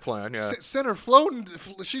attack plan, yeah. Send her floating.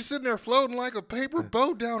 She's sitting there floating like a paper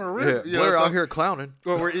boat down a river. Yeah, Blair out here clowning.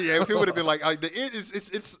 If it would have been like,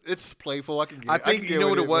 it's playful. I can get it. I think you know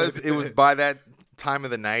what it was? It was by that time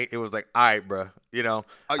of the night. It was like, all right, bro. You done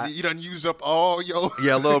used up all your.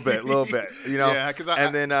 Yeah, a little bit. Yeah,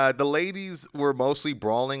 and then the ladies were mostly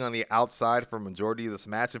brawling on the outside for a majority of this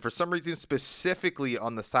match, and for some reason, specifically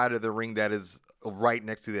on the side of the ring that is right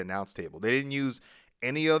next to the announce table, they didn't use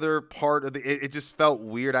any other part of it just felt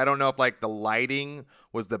weird. I don't know if like the lighting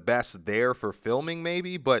was the best there for filming,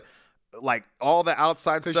 maybe, but like all the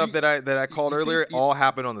outside stuff that I called earlier, all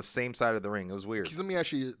happened on the same side of the ring. It was weird. Let me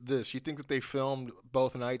ask you this: you think that they filmed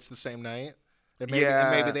both nights the same night? And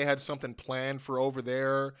maybe they had something planned for over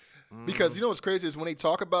there. Because you know what's crazy is when they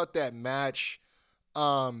talk about that match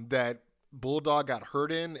that Bulldog got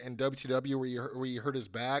hurt in WCW where he hurt his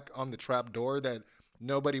back on the trap door that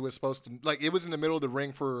nobody was supposed to, like, it was in the middle of the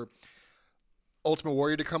ring for Ultimate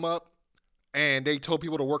Warrior to come up. And they told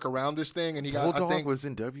people to work around this thing, and Bulldog was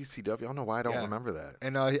in WCW. I don't know why I don't remember that.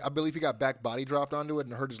 And I believe he got back body dropped onto it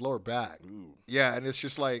and hurt his lower back. Ooh. Yeah, and it's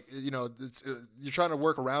just like you're trying to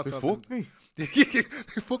work around something. Fucked me. They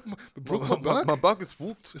fucked my buck. My buck is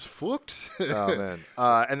fucked. It's fucked. Oh man.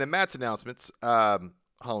 And the match announcements.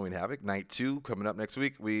 Halloween Havoc Night 2 coming up next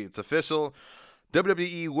week. It's official.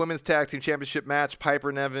 WWE Women's Tag Team Championship match,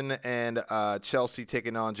 Piper Niven and Chelsea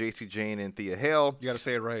taking on JC Jane and Thea Hale. You got to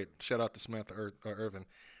say it right. Shout out to Samantha Irvin.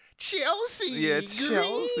 Chelsea. Yeah,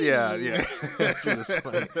 Chelsea. Yeah. That's just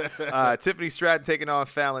funny. Tiffany Stratton taking on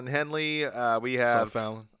Fallon Henley. We have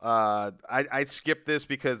Fallon. I skipped this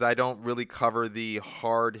because I don't really cover the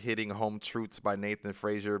hard-hitting home truths by Nathan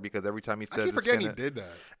Frazier because every time he says I keep forgetting he did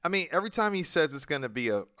that. I mean, every time he says it's going to be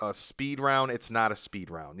a speed round, it's not a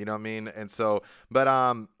speed round. You know what I mean? And so, but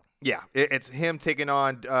yeah, it's him taking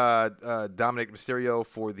on Dominic Mysterio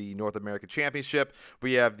for the North American Championship.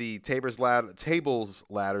 We have the tables,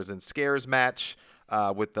 ladders, and scares match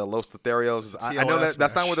with the Los Lotharios. I know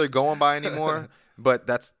that's not what they're going by anymore, but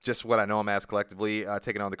that's just what I know them as collectively,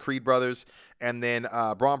 taking on the Creed brothers. And then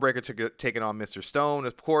Braun Breaker taking on Mr. Stone,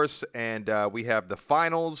 of course. And we have the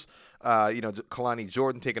finals. Kalani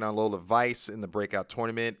Jordan taking on Lola Vice in the breakout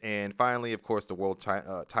tournament. And finally, of course, the world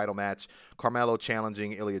title match, Carmelo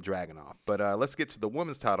challenging Ilya Dragunov. But let's get to the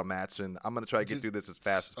women's title match, and I'm going to try to get through this as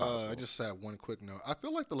fast as possible. I just said one quick note. I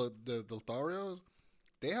feel like the Lotharios,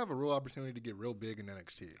 they have a real opportunity to get real big in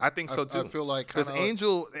NXT. I think so, too. I feel like because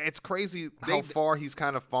Angel, it's crazy how far he's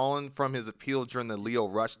kind of fallen from his appeal during the Leo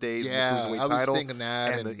Rush days. Yeah, with the I was title. thinking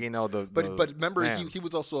that. But remember, he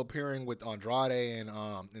was also appearing with Andrade and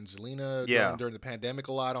Zelina during the pandemic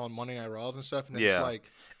a lot on Monday Night Raws and stuff. And it's like,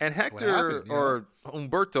 and Hector, or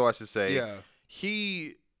Humberto, I should say,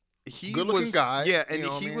 he good-looking was, guy. Yeah, and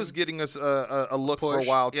he was getting us a look for a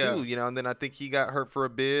while, too, and then I think he got hurt for a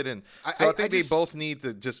bit. And so I think they both need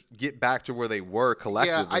to just get back to where they were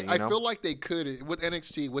collectively. Yeah, I feel like they could with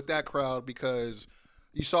NXT, with that crowd, because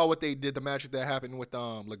you saw what they did, the match that happened with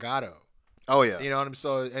Legato. Oh, yeah. You know what I'm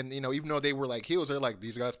saying? So, and, even though they were like heels, they're like,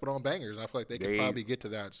 these guys put on bangers. And I feel like they could probably get to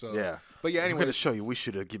that. So, yeah. But yeah, anyway. I'm going to show you. We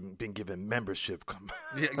should have been given membership.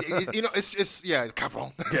 It's just,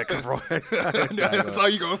 cabron. Yeah, cabron. That's all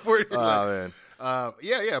you going for. Oh, man.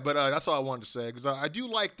 But that's all I wanted to say, because I do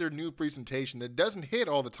like their new presentation. It doesn't hit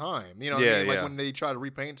all the time. You know what I mean? Like when they try to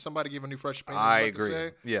repaint somebody, give a new fresh paint. I agree.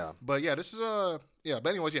 Yeah. But yeah, this is but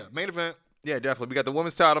anyways, main event. Yeah, definitely. We got the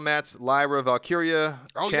women's title match. Lyra Valkyria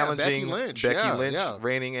challenging Becky Lynch,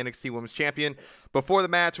 reigning NXT Women's Champion. Before the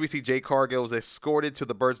match, we see Jade Cargill is escorted to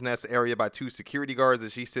the Bird's Nest area by 2 security guards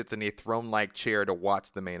as she sits in a throne-like chair to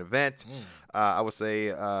watch the main event. I would say,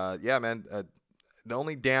 the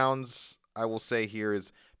only downs I will say here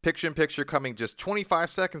is picture-in-picture coming just 25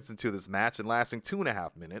 seconds into this match and lasting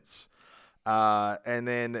 2.5 minutes. And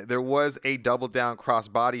then there was a double down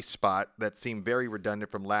crossbody spot that seemed very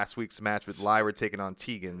redundant from last week's match with Lyra taking on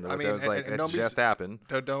Tegan. I mean, that was like, and it don't just happened.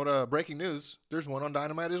 Don't breaking news. There's one on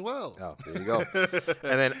Dynamite as well. Oh, there you go.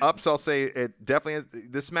 And then ups, I'll say it definitely has,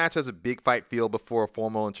 this match has a big fight feel before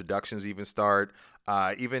formal introductions even start.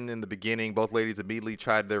 Even in the beginning, both ladies immediately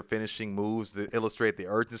tried their finishing moves to illustrate the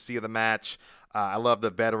urgency of the match. I love the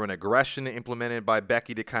veteran aggression implemented by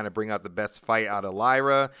Becky to kind of bring out the best fight out of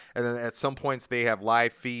Lyra. And then at some points, they have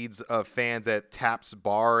live feeds of fans at Tap's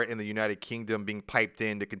Bar in the United Kingdom being piped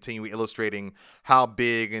in to continue illustrating how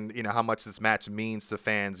big and, how much this match means to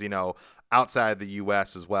fans, outside the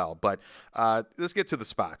U.S. as well. But let's get to the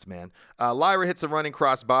spots, man. Lyra hits a running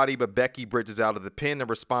crossbody, but Becky bridges out of the pin and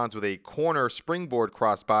responds with a corner springboard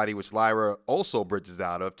crossbody, which Lyra also bridges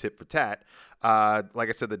out of, tit for tat. Like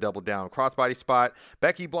I said, the double down crossbody spot.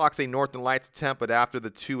 Becky blocks a Northern Lights attempt, but after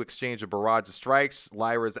the two exchange a barrage of strikes,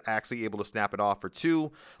 Lyra is actually able to snap it off for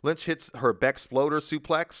 2. Lynch hits her Becksploder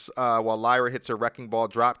suplex, while Lyra hits her Wrecking Ball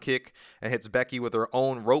drop kick and hits Becky with her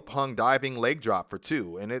own rope-hung diving leg drop for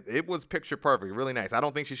 2. And it was picture perfect, really nice. I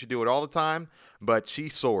don't think she should do it all the time, but she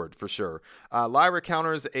soared for sure. Lyra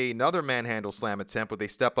counters another manhandle slam attempt with a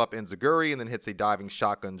step-up enziguri and then hits a diving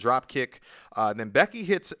shotgun drop kick. Then Becky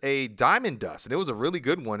hits a diamond dust, and it was a really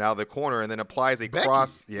good one out of the corner, and then applies a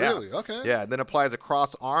cross. Yeah, really? Okay. Yeah, then applies a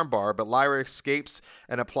cross armbar, but Lyra escapes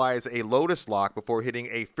and applies a Lotus Lock before hitting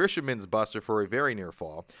a Fisherman's Buster for a very near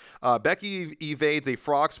fall. Becky evades a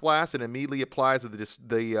frog splash and immediately applies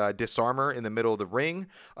the disarmor in the middle of the ring,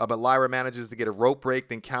 but Lyra manages to get a rope break,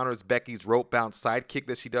 then counters Becky's rope-bound sidekick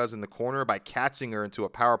that she does in the corner by catching her into a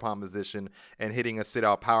powerbomb position and hitting a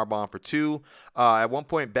sit-out powerbomb for 2. At one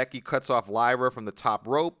point, Becky cuts off Lyra from the top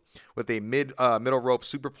rope with a middle rope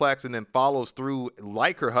superplex and then follows through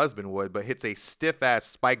like her husband would, but hits a stiff-ass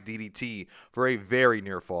spike DDT for a very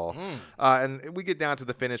near fall. And we get down to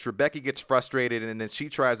the finish where Becky gets frustrated, and then she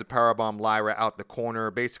tries to powerbomb Lyra out the corner.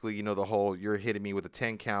 Basically, the whole, you're hitting me with a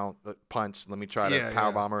 10-count punch, let me try to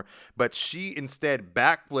powerbomb her. But she instead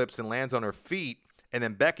backflips and lands on her feet, and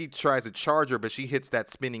then Becky tries to charge her, but she hits that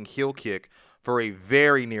spinning heel kick for a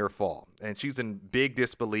very near fall. And she's in big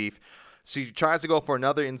disbelief. She tries to go for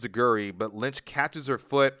another enziguri, but Lynch catches her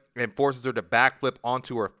foot and forces her to backflip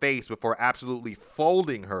onto her face before absolutely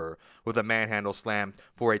folding her with a manhandle slam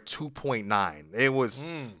for a 2.9. It was,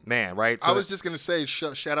 man, right? So I was just going to say,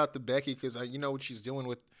 shout out to Becky, because you know what she's doing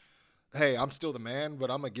with, hey, I'm still the man,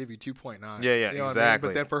 but I'm going to give you 2.9. Yeah, you know exactly. What I mean?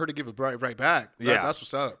 But then for her to give it right back, that's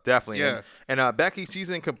what's up. Definitely. Yeah. And Becky, she's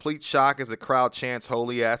in complete shock as the crowd chants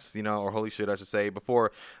holy S, or holy shit, I should say,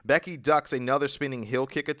 before Becky ducks another spinning heel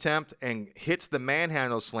kick attempt and hits the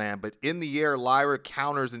manhandle slam, but in the air, Lyra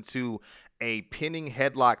counters into a pinning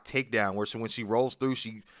headlock takedown where when she rolls through,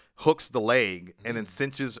 she hooks the leg and then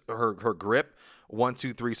cinches her grip. 1,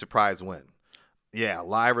 2, 3, surprise win. Yeah,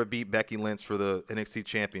 Lyra beat Becky Lynch for the NXT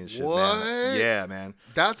Championship. What? Man. Yeah, man.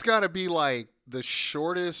 That's got to be like the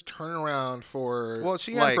shortest turnaround for. Well,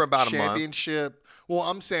 she had for about a month. Championship. Well,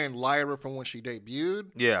 I'm saying Lyra from when she debuted.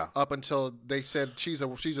 Yeah. Up until they said she's a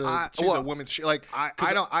women's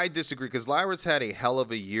I disagree because Lyra's had a hell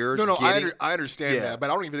of a year. No, I understand that, but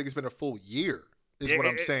I don't even think it's been a full year. Is what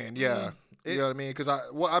I'm saying. Yeah. You know what I mean? Because I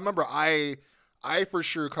remember I for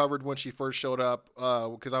sure covered when she first showed up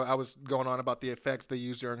because I was going on about the effects they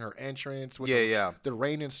used during her entrance with the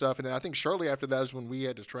rain and stuff. And then I think shortly after that is when we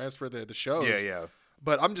had to transfer the shows. Yeah.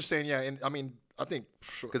 But I'm just saying, and I mean, I think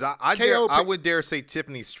because I would dare say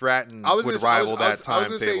Tiffany Stratton would rival that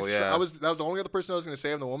timetable. Yeah, that was the only other person I was going to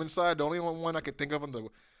say on the women's side. The only one I could think of on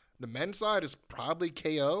the men's side is probably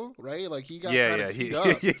KO, right? Like he got kind of teed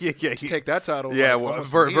up to take that title. Yeah,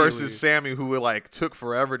 versus Sammy, who took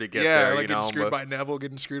forever to get there. Like getting screwed by Neville,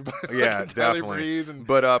 getting screwed by Tyler definitely. Breeze.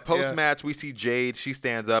 But post match, we see Jade. She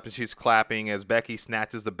stands up and she's clapping as Becky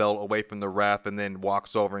snatches the belt away from the ref and then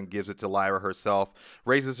walks over and gives it to Lyra herself.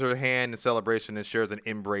 Raises her hand in celebration and shares an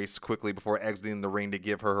embrace quickly before exiting the ring to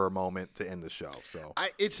give her moment to end the show. So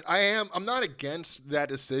I'm not against that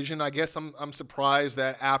decision. I guess I'm surprised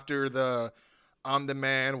that after I'm the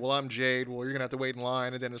man, well, I'm Jade, well, you're gonna have to wait in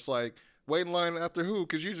line, and then it's like, wait in line after who?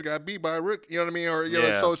 Because you just got beat by Rick, you know what I mean? Or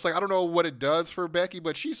know, so it's like I don't know what it does for Becky,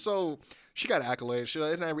 but she got accolades.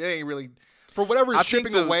 It ain't really for whatever is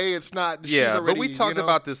chipping away. It's not. Yeah, already, but we talked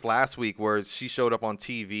about this last week where she showed up on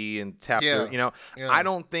TV and tapped her. I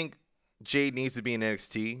don't think Jade needs to be in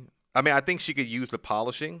NXT. I mean, I think she could use the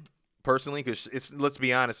polishing. Personally, because let's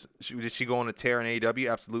be honest, did she go on a tear in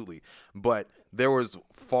AEW? Absolutely. But there was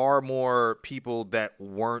far more people that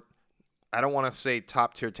weren't, I don't want to say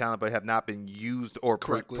top tier talent, but have not been used or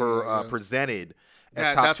presented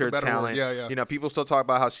as top that's the tier better word. talent. Yeah. You know, people still talk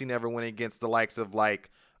about how she never went against the likes of like,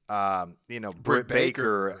 Britt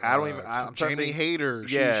Baker. I'm trying to Jamie think. Hayter.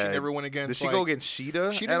 Yeah. She never went against. Did she go against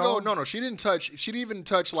Sheeta? She at didn't go. all? No, she didn't touch. She didn't even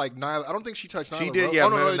touch like Nyla. I don't think she touched Nyla. She did. Rose. Yeah. Oh,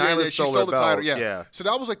 no, Nyla she stole the her title. belt, Yeah. So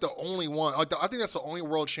that was like the only one. Like, I think that's the only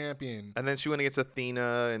world champion. And then she went against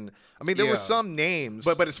Athena, and I mean there were some names.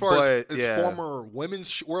 But as far as yeah. former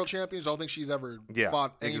women's world champions, I don't think she's ever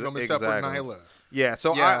fought any of them except exactly. for Nyla. Yeah,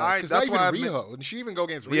 so Because that's not why even Riho, and she even go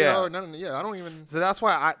against Riho. Yeah. I don't even. So that's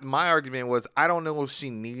why my argument was I don't know if she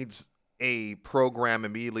needs a program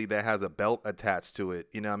immediately that has a belt attached to it.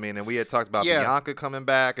 You know what I mean? And we had talked about Bianca coming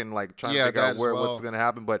back and like trying to figure out what's going to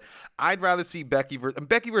happen. But I'd rather see Becky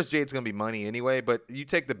versus Jade's going to be money anyway. But you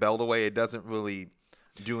take the belt away, it doesn't really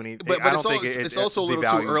do anything. But I don't think it's also a little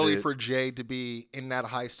too early for Jade to be in that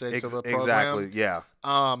high stakes of a program. Exactly. Yeah.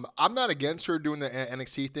 I'm not against her doing the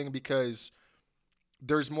NXT thing because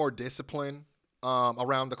there's more discipline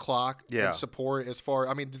around the clock and support as far.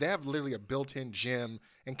 I mean, they have literally a built-in gym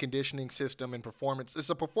and conditioning system and performance. It's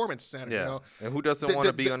a performance center, you know. And who doesn't want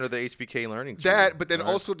to be under the HBK learning tree? But then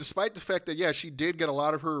also, despite the fact that she did get a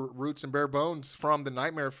lot of her roots and bare bones from the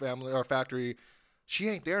Nightmare family or factory. She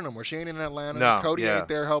ain't there no more. She ain't in Atlanta. No, Cody ain't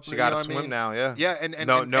there helping. She got to swim now. Yeah. Yeah, and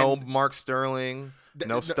no Mark Sterling.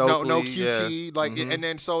 No Stokely. No QT. Yeah. Like, and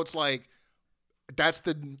then so it's like. That's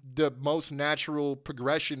the most natural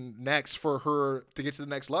progression next for her to get to the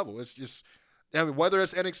next level. It's just, I mean, whether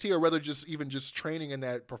it's NXT or whether just training in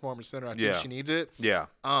that performance center, I think she needs it. Yeah.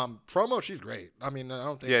 Promo, she's great. I mean, I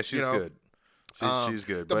don't think. Yeah, she's good. She's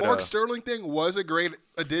good. The Mark Sterling thing was a great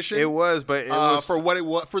addition. It was, but it was for what it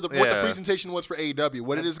was what the presentation was for AEW.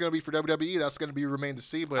 What it is going to be for WWE, that's going to be remain to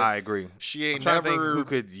see. But I agree. She ain't I'm trying never to think who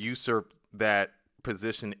could usurp that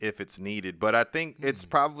position if it's needed, but I think it's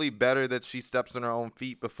probably better that she steps on her own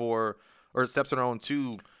feet before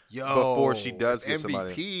she does get MVP.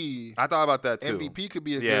 Somebody. I thought about that too. MVP could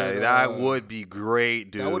be a good. That would be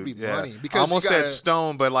great, dude. That would be money. Because I almost said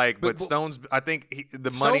Stone, but Stone's. I think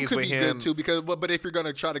the money's could with be him good too. But if you're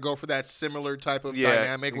gonna try to go for that similar type of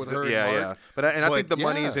dynamic with her, and Mark, But I think the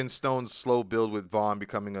money's in Stone's slow build with Vaughn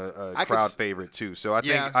becoming a crowd favorite too. So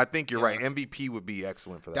I think you're right. MVP would be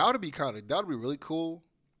excellent for that. That would be really cool.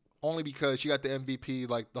 Only because she got the MVP,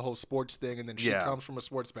 like the whole sports thing, and then she comes from a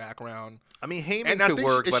sports background. I mean, Heyman could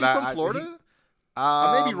work, is but she from Florida?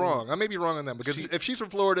 I may be wrong. I may be wrong on that because if she's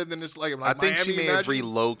from Florida, then it's like I think Miami, she may have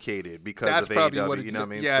relocated because that's of probably AEW. What it, you know what I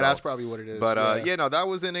mean? Yeah, that's probably what it is. But that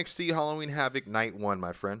was NXT Halloween Havoc Night 1,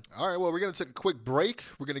 my friend. All right, well, we're gonna take a quick break.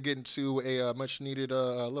 We're gonna get into a much needed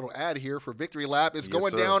little ad here for Victory Lap. It's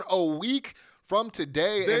going down a week from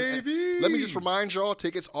today. Baby. And let me just remind y'all,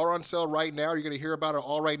 tickets are on sale right now. You're going to hear about it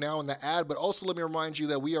all right now in the ad. But also let me remind you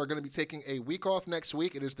that we are going to be taking a week off next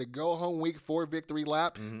week. It is the go-home week for Victory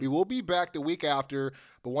Lap. Mm-hmm. We will be back the week after,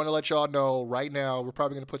 but want to let y'all know right now, we're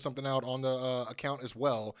probably going to put something out on the account as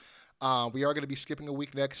well. We are going to be skipping a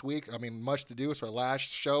week next week. I mean, much to do. It's our last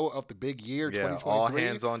show of the big year, 2023. All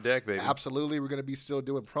hands on deck, baby. Absolutely. We're going to be still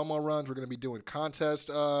doing promo runs. We're going to be doing contest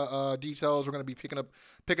details. We're going to be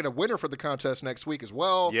picking a winner for the contest next week as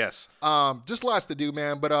well. Yes. Just lots to do,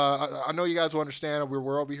 man. But I know you guys will understand.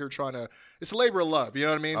 We're over here trying to – it's a labor of love. You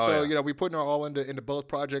know what I mean? We're putting our all into both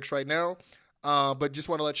projects right now. But just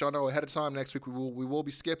want to let y'all know ahead of time, next week we will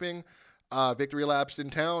be skipping – Victory Laps in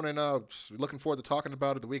town, and looking forward to talking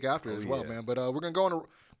about it the week after as well, man. But we're going to go on a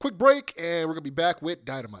quick break, and we're going to be back with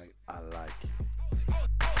Dynamite. I like it.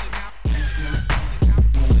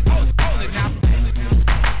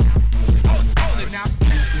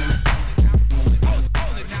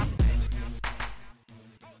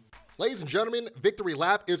 Ladies and gentlemen, Victory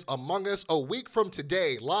Lap is among us a week from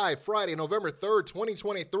today, live Friday, November 3rd,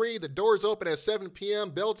 2023. The doors open at 7 p.m.,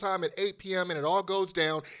 bell time at 8 p.m., and it all goes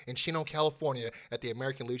down in Chino, California at the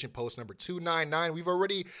American Legion Post number 299. We've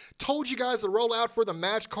already told you guys the rollout for the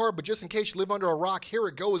match card, but just in case you live under a rock, here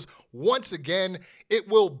it goes once again. It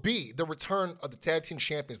will be the return of the Tag Team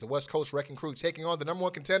Champions, the West Coast Wrecking Crew, taking on the number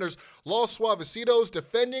one contenders, Los Suavecitos,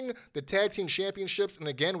 defending the Tag Team Championships. And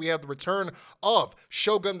again, we have the return of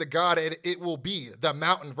Shogun the God, and it will be the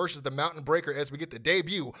Mountain versus the Mountain Breaker as we get the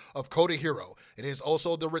debut of Kota Hiro. It is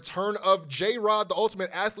also the return of J-Rod, the Ultimate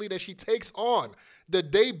Athlete, as she takes on the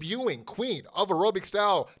debuting Queen of Aerobic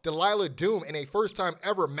Style, Delilah Doom, in a first-time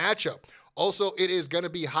ever matchup. Also, it is going to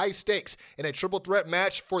be high stakes in a triple threat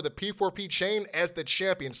match for the P4P chain as the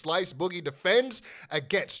champion Slice Boogie defends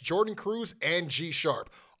against Jordan Cruz and G-Sharp.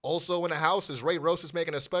 Also in the house is Ray Rosas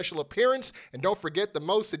making a special appearance. And don't forget, the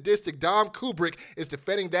most sadistic Dom Kubrick is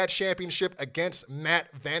defending that championship against Matt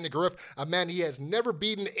Vandegrift, a man he has never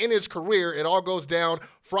beaten in his career. It all goes down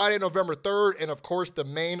Friday, November 3rd. And of course, the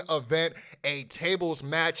main event, a tables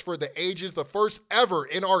match for the ages, the first ever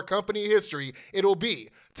in our company history. It'll be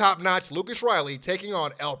top-notch Lucas Riley taking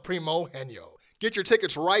on El Primo Henyo. Get your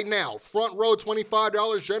tickets right now. Front row,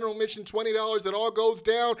 $25. General admission, $20. It all goes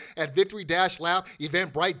down at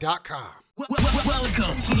victory-lab-eventbrite.com.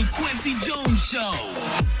 Welcome to the Quincy Jones Show,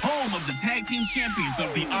 home of the tag team champions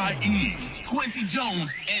of the IE, Quincy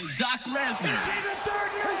Jones and Doc Lesnar.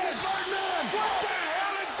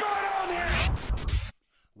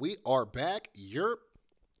 We are back. Europe.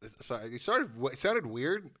 Sorry, it sounded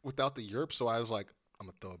weird without the Europe, so I was like, I'm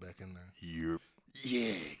going to throw it back in there. Europe.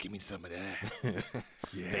 Yeah, give me some of that.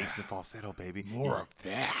 Yeah. Bass and falsetto, baby. More of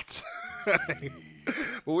that. But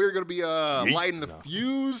we're going to be lighting the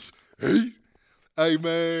fuse. Hey,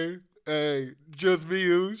 man. Hey, just me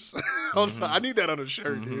use. I need that on a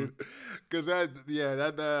shirt, dude. Because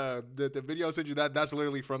the video I sent you, that's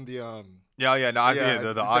literally from the the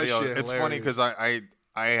audio. Shit, it's funny because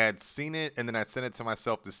I had seen it, and then I sent it to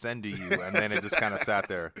myself to send to you, and then it just kind of sat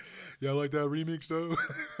there. Yeah, I like that remix, though.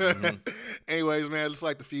 Anyways, man, let's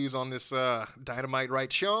light the fuse on this Dynamite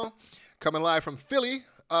Right show. Coming live from Philly.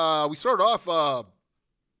 We started off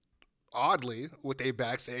oddly with a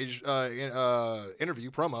backstage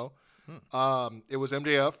interview promo. It was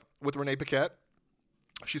MJF with Renee Paquette.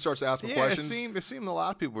 She starts to ask some questions. It seemed a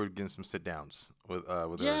lot of people were getting some sit downs with her.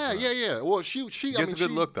 Yeah. Well, she gets a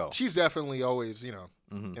good look though. She's definitely always, in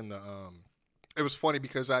the. It was funny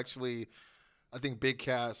because actually, I think Big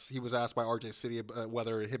Cass, he was asked by RJ City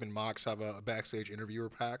whether him and Mox have a backstage interviewer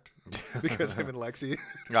pact because him and Lexi.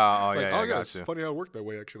 It's funny how it worked that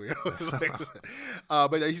way actually.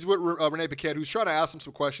 But he's with Renee Paquette, who's trying to ask him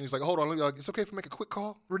some questions. He's like, "Hold on, it's okay if I make a quick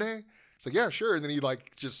call, Renee?" She's like, "Yeah, sure." And then he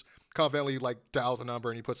just confidently dials a number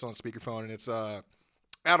and he puts it on speakerphone, and it's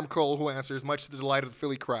Adam Cole who answers, much to the delight of the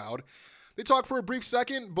Philly crowd. They talk for a brief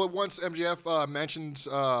second, but once MJF mentions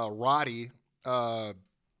Roddy,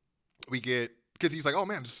 we get, because he's like, "Oh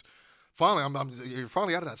man, just finally, you're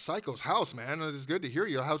finally out of that psycho's house, man. It's good to hear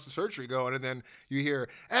you. How's the surgery going?" And then you hear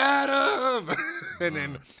Adam, and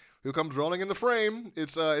then who comes rolling in the frame?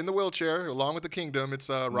 It's in the wheelchair along with the Kingdom. It's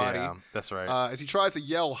Roddy. Yeah, that's right. As he tries to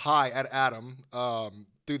yell hi at Adam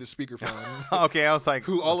through the speakerphone. Okay, I was like,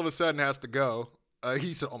 who all of a sudden has to go.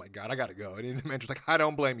 He said, "Oh my God, I gotta go." And the manager's like, "I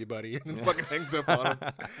don't blame you, buddy." And then fucking hangs up on him.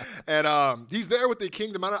 And he's there with the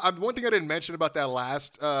Kingdom. One thing I didn't mention about that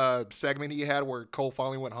last segment he had where Cole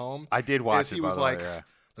finally went home. I did watch it. He was like,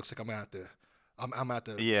 "Looks like I'm at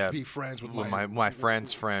to be friends with my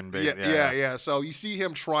friend's friend." Baby. Yeah. So you see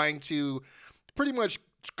him trying to pretty much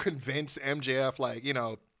convince MJF, like, hey,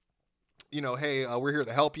 we're here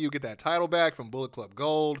to help you get that title back from Bullet Club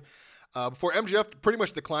Gold. Before MJF pretty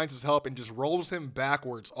much declines his help and just rolls him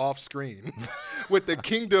backwards off screen with the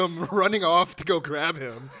Kingdom running off to go grab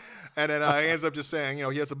him. And then he ends up just saying,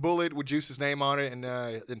 he has a bullet with Juice's name on it, and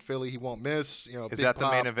in Philly he won't miss. Is that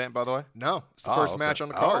the main event, by the way? No, it's the first match on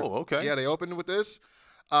the card. Oh, okay. Yeah, they opened with this.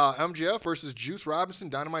 MJF versus Juice Robinson,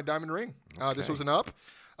 Dynamite Diamond Ring. This was an up.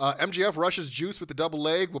 MJF rushes Juice with the double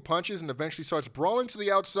leg with punches and eventually starts brawling to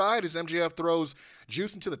the outside as MJF throws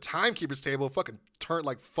Juice into the timekeeper's table. Fucking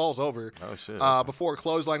falls over. Oh, shit. Before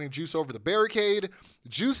clotheslining Juice over the barricade.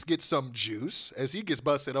 Juice gets some juice as he gets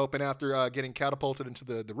busted open after getting catapulted into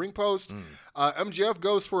the ring post. MJF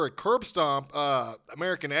goes for a curb stomp,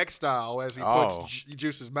 American X style, as he puts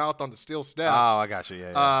Juice's mouth on the steel steps. Oh, I got you.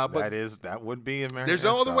 Yeah. But that would be American. There's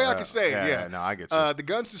no other way I can say it. Yeah. No, I get you. The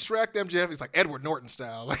guns distract MJF. He's like Edward Norton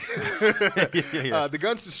style. The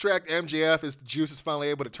guns distract MJF as Juice is finally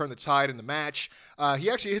able to turn the tide in the match. He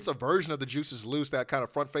actually hits a version of the Juice's Loose, that kind of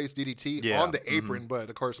front face DDT on the apron, but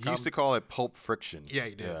of course he used to call it Pulp Friction. Yeah,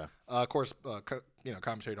 he did. Yeah. Of course,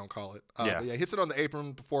 commentary don't call it. But he hits it on the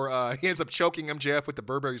apron before he ends up choking MJF with the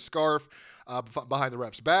Burberry scarf behind the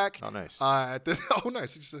ref's back. Oh, nice.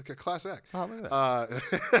 Nice. It's just a class act. Oh, look at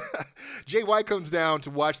that. Jay White comes down to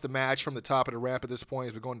watch the match from the top of the ramp at this point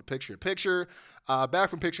as we're going to picture-in-picture. Back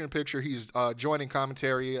from picture-in-picture, he's joining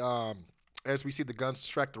commentary as we see the guns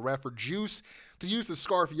distract the ref for Juice to use the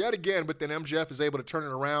scarf yet again, but then MJF is able to turn it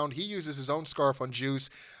around. He uses his own scarf on Juice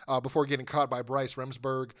before getting caught by Bryce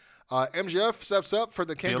Remsburg. MJF steps up for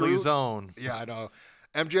the kangaroo. Philly zone. Yeah, I know.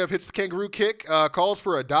 MJF hits the kangaroo kick, calls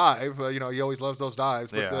for a dive. He always loves those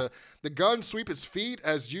dives. But the guns sweep his feet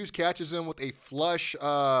as Juice catches him with a flush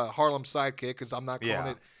Harlem sidekick, because I'm not calling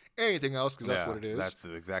it anything else because that's what it is. That's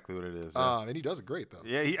exactly what it is. Yeah. And he does it great though.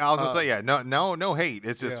 Yeah, I was gonna say, no hate.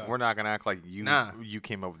 It's just Yeah. we're not gonna act like you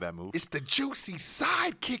came up with that move. It's the juicy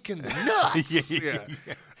sidekick in the nuts.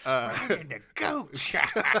 In the gooch.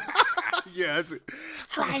 Yeah, it's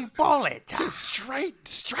Straight bullet. just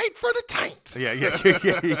straight for the taint. Yeah.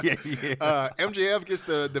 MJF gets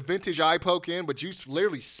the vintage eye poke in, but Juice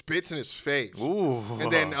literally spits in his face. Ooh.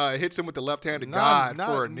 And then hits him with the left-handed Not- God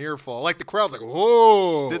for a near fall. Like the crowd's like,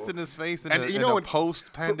 whoa. Spits in his face in And a, you know, in a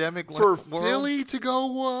post-pandemic for world. Philly to go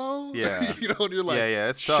whoa. Yeah. You know, and you're like, Yeah,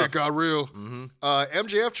 it's shit tough. got real.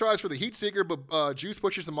 MJF tries for the heat seeker, but Juice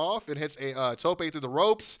pushes him off and hits a tope through the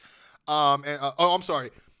ropes. I'm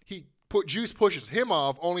sorry. Juice pushes him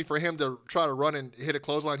off, only for him to try to run and hit a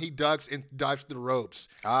clothesline. He ducks and dives through the ropes.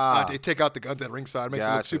 They take out the guns at ringside. Makes it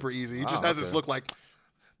look Gotcha. super easy. He just Oh, has this okay. look like,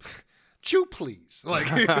 chew please. Like,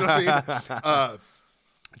 you know what I mean?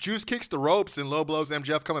 Juice kicks the ropes and low blows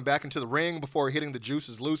MJF coming back into the ring before hitting the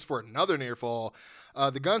Juice's loose for another near fall.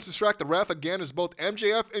 The guns distract the ref again as both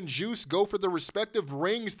MJF and Juice go for the respective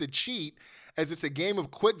rings to cheat, as it's a game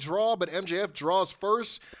of quick draw, but MJF draws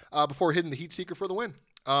first before hitting the heat seeker for the win.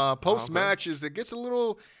 Post-match it gets a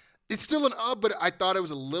little, it's still an up, but I thought it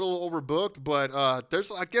was a little overbooked, but I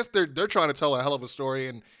guess they're trying to tell a hell of a story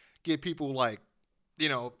and get people like, you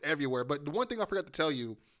know, everywhere. But the one thing I forgot to tell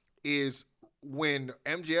you is when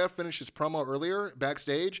MJF finished his promo earlier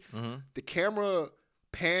backstage, the camera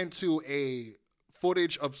panned to a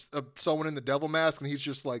footage of someone in the devil mask, and he's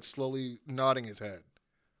just like slowly nodding his head.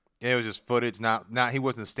 Yeah, it was just footage. Not he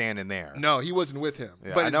wasn't standing there. No, he wasn't with him.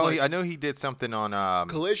 Yeah, But I know he did something on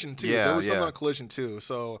Collision too. Yeah, There was something yeah. on Collision too.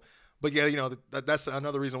 So, but yeah, you know that's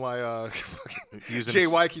another reason why Using Jay his-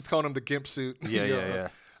 White keeps calling him the gimp suit. Yeah, You yeah,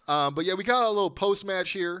 know? But yeah, we got a little post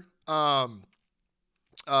match here.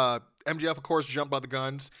 MJF of course jumped by the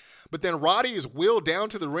guns, but then Roddy is wheeled down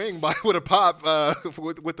to the ring with a pop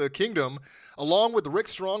with the Kingdom, along with Rick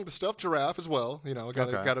Strong, the stuffed giraffe as well. You know, got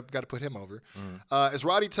to put him over. As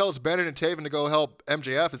Roddy tells Bennett and Taven to go help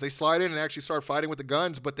MJF, as they slide in and actually start fighting with the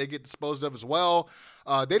guns, but they get disposed of as well.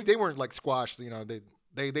 They weren't like squashed. You know,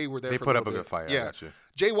 they were there. They For put a up a little good bit. fight. I Yeah. got you.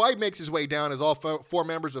 Jay White makes his way down as all four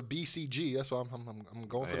members of BCG. That's why I'm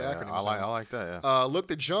going for the Yeah, acronym. I like that. Yeah. Look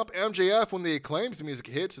to jump MJF when the Acclaims music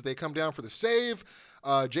hits as they come down for the save.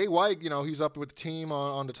 Jay White, you know, he's up with the team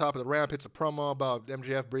on the top of the ramp, hits a promo about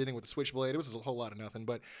MJF breathing with the switchblade. It was a whole lot of nothing.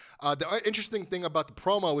 But the interesting thing about the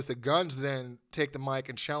promo was the guns then take the mic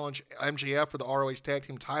and challenge MJF for the ROH Tag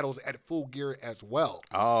Team titles at Full Gear as well.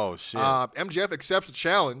 Oh shit. MJF accepts the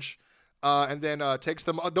challenge and then takes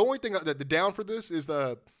them. The only thing that the down for this is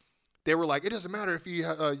they were like, it doesn't matter if you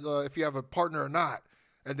have a partner or not.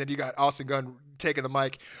 And then you got Austin Gunn taking the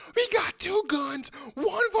mic. We got two guns,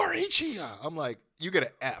 one for each here. I'm like, you get an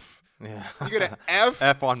F. Yeah. You get an F.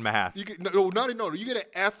 F on math. You get no. You get an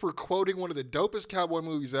F for quoting one of the dopest cowboy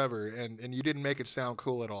movies ever, and you didn't make it sound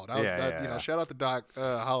cool at all. You know, shout out to Doc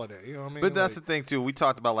Holliday. You know what I mean? But that's the thing too. We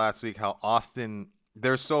talked about last week how Austin.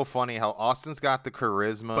 They're so funny how Austin's got the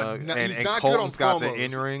charisma he's and not good on Colton's got the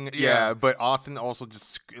promos. in-ring. Yeah. But Austin also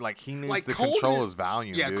just like he needs like to Colton control his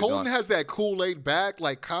volume. Yeah, dude. Colton has that cool laid back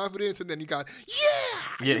like confidence, and then you got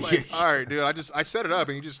Yeah, Like, yeah. all right, dude. I set it up,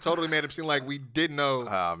 and you just totally made it seem like we didn't know.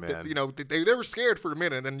 Oh, man. that, you know, they were scared for a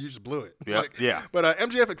minute, and then you just blew it. Yep, yeah. But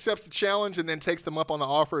MJF accepts the challenge and then takes them up on the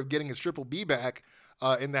offer of getting his Triple B back.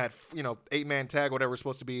 In that 8-man tag, whatever it's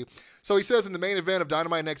supposed to be. So he says in the main event of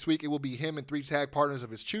Dynamite next week, it will be him and 3 tag partners of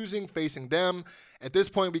his choosing facing them. At this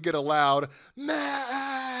point, we get a loud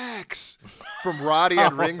Max from Roddy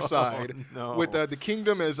at ringside. no. With the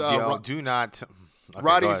Kingdom as Yo, do not. Okay,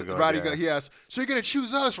 Roddy's go ahead, yeah. he asks, so you're gonna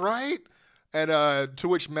choose us, right? And to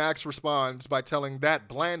which Max responds by telling that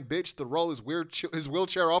bland bitch to roll his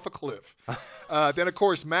wheelchair off a cliff. Then, of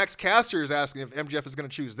course, Max Caster is asking if MJF is going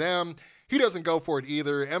to choose them. He doesn't go for it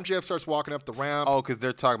either. MJF starts walking up the ramp. Oh, because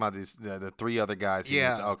they're talking about these the 3 other guys.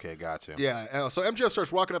 Yeah. Okay, gotcha. Yeah. So MJF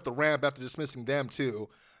starts walking up the ramp after dismissing them too.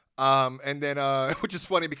 And then, which is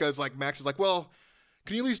funny because like Max is like, well,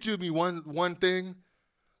 can you at least do me one thing?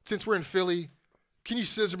 Since we're in Philly, can you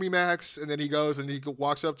scissor me, Max? And then he goes and he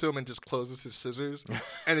walks up to him and just closes his scissors. And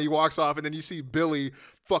then he walks off, and then you see Billy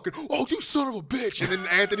fucking, oh, you son of a bitch. And then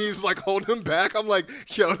Anthony's like holding him back. I'm like,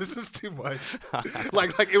 yo, this is too much.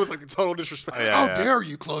 like it was like a total disrespect. How dare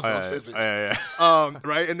you close those scissors?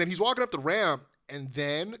 Right? And then he's walking up the ramp, and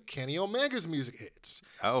then Kenny Omega's music hits.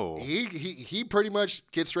 Oh. He pretty much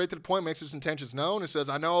gets straight to the point, makes his intentions known, and says,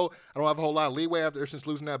 I know I don't have a whole lot of leeway since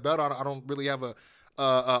losing that belt. I don't really have a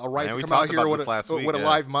right to come out here with a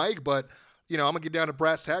live mic, but I'm gonna get down to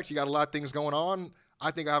brass tacks. You got a lot of things going on. I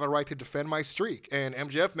think I have a right to defend my streak. And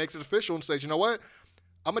MJF makes it official and says, you know what?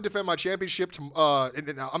 I'm gonna defend my championship.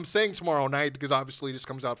 And I'm saying tomorrow night because obviously this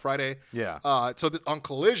comes out Friday. Yeah. So on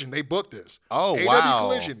Collision, they booked this. Oh, AEW wow.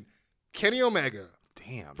 Collision, Kenny Omega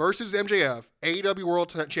Damn. versus MJF, AEW World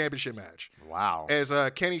Championship match. Wow. As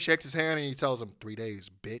Kenny shakes his hand and he tells him 3 days,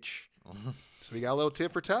 bitch. So we got a little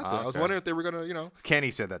tit for tat there. I was Okay. wondering if they were gonna,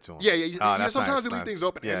 Kenny said that to him. Yeah. That's Sometimes nice, they leave nice. things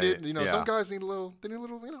open ended. Yeah. Some guys need a little, A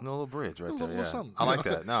little bridge right there. little Yeah. something, I you like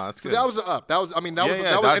know? that. No, that's So good. that was the up. That was and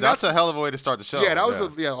that's a hell of a way to start the show. Yeah, that was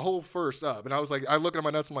the whole first up. And I was like, I look at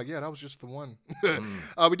my notes, I'm like, yeah, that was just the one.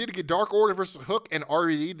 We did get Dark Order versus Hook and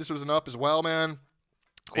RVD. This was an up as well, man.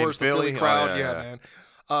 Of course, the Philly crowd, man.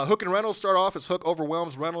 Hook and Reynolds start off as Hook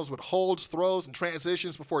overwhelms Reynolds with holds, throws, and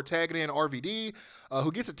transitions before tagging in RVD,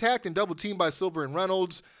 who gets attacked and double teamed by Silver and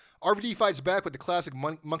Reynolds. RVD fights back with the classic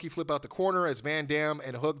monkey flip out the corner as Van Dam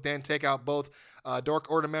and Hook then take out both Dark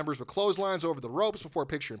Order members with clotheslines over the ropes before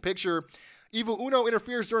picture-in-picture. Evil Uno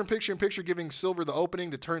interferes during picture-in-picture, giving Silver the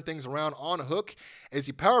opening to turn things around on Hook as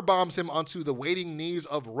he powerbombs him onto the waiting knees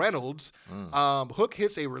of Reynolds. Hook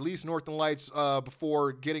hits a release Northern Lights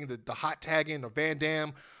before getting the hot tag in of Van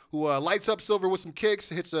Dam, who lights up Silver with some kicks,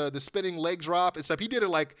 hits the spinning leg drop. Except he did it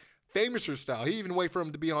like Famouser style. He even waited for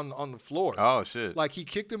him to be on the floor. Oh, shit. Like he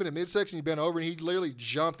kicked him in the midsection, he bent over, and he literally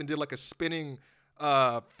jumped and did like a spinning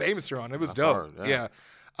Famouser on it. It was That's dope. hard, Yeah.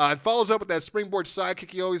 And follows up with that springboard sidekick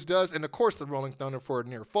he always does, and of course the Rolling Thunder for a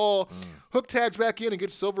near fall. Hook tags back in and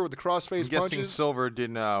gets Silver with the crossface I'm guessing punches. Silver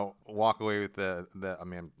didn't walk away with the. I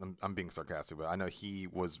mean, I'm being sarcastic, but I know he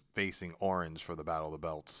was facing Orange for the Battle of the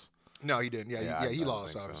Belts. No, he didn't. Yeah, he I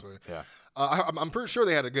lost, think so. obviously. Yeah. I'm pretty sure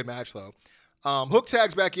they had a good match, though. Hook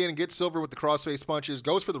tags back in and gets Silver with the crossface punches,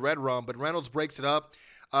 goes for the red rum, but Reynolds breaks it up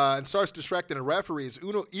and starts distracting the referees.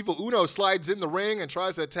 Evil Uno slides in the ring and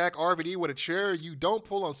tries to attack RVD with a chair. You don't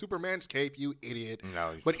pull on Superman's cape, you idiot.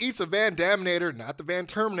 No. But eats a Van Daminator, not the Van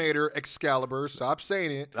Terminator, Excalibur. Stop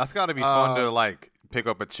saying it. That's got to be fun to like pick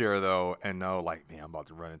up a chair though and know like, man, I'm about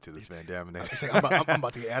to run into this Van Daminator. It's like, I'm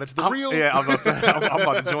about to get added to the reel. Yeah, I'm about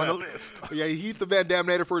to join the list. Yeah, he eats the Van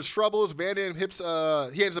Daminator for his troubles. Van Dam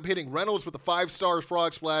he ends up hitting Reynolds with a 5-star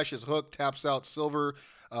frog splash as Hook taps out Silver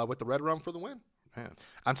with the red rum for the win. Man.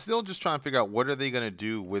 I'm still just trying to figure out what are they going to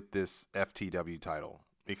do with this FTW title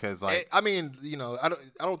because like I mean, I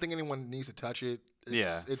don't think anyone needs to touch it.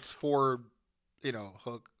 It's for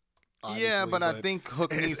Hook. Yeah, but I think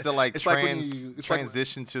Hook needs to like it's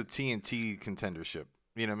transition to TNT contendership.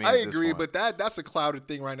 You know what I mean? I agree, but that's a clouded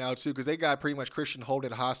thing right now too because they got pretty much Christian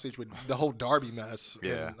holding hostage with the whole Darby mess.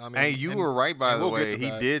 Yeah, and, you were right by the we'll way. get to He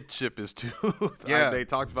that. did chip his tooth. Yeah. They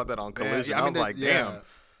talked about that on Collision. Yeah, I was like, damn.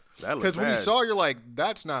 That looks Because when you bad. saw, you're like,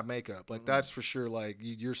 that's not makeup. Like that's for sure. Like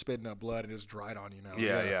you're spitting up blood and it's dried on you now.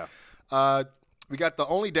 Yeah. We got the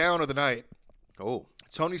only down of the night. Oh,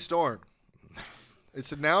 Tony Storm.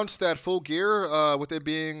 It's announced that Full Gear, with it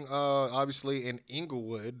being obviously in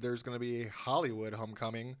Inglewood, there's going to be a Hollywood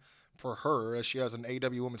homecoming for her as she has an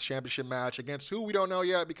AEW Women's Championship match against who we don't know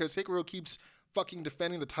yet because Hikaru keeps fucking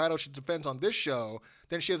defending the title she defends on this show.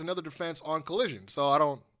 Then she has another defense on Collision. So I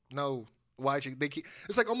don't know why they keep.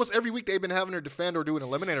 It's like almost every week they've been having her defend or do an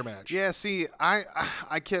eliminator match. yeah. See, I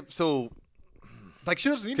kept so Like she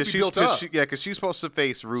doesn't need to be she's built up. because she's supposed to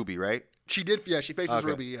face Ruby, right? She did. Yeah, she faces Okay.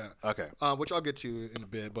 Ruby. Yeah. Okay. Which I'll get to in a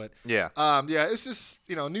bit, but Yeah. yeah, it's this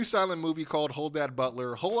new silent movie called Hold That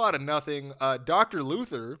Butler. Whole lot of nothing. Dr.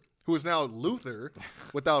 Luther, who is now Luther,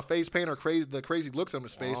 without face paint or the crazy looks on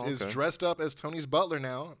his face, is okay. dressed up as Tony's butler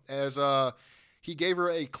now. As he gave her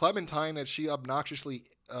a clementine that she obnoxiously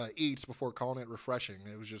eats before calling it refreshing.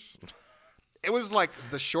 It was like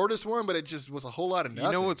the shortest one, but it just was a whole lot of nothing.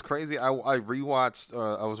 You know what's crazy? I rewatched.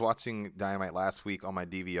 I was watching Dynamite last week on my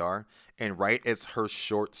DVR, and right as her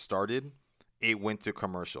short started, it went to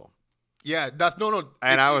commercial. Yeah, that's no.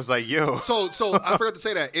 And I was like, "Yo." So I forgot to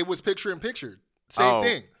say that it was picture in picture. Same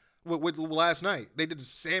thing with last night. They did the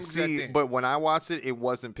same exact thing. But when I watched it, it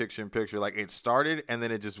wasn't picture in picture. Like it started and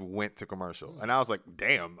then it just went to commercial, and I was like,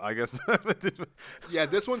 "Damn!" I guess. Yeah,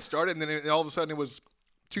 this one started, and then all of a sudden it was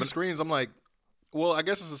two screens. I'm like, well, I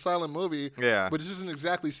guess it's a silent movie. Yeah. But this isn't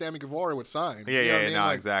exactly Sammy Guevara with signs. Yeah, You know what I mean?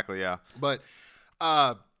 Like, exactly, yeah. But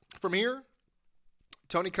from here,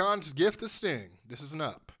 Tony Khan's gift to Sting. This is an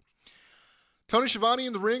up. Tony Schiavone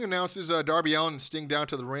in the ring announces Darby Allin and Sting down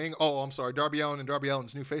to the ring. Oh, I'm sorry, Darby Allin and Darby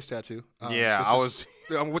Allin's new face tattoo.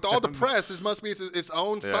 With all the press. This must be its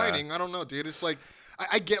own signing. I don't know, dude. It's like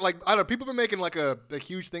I get like I don't know. People have been making like a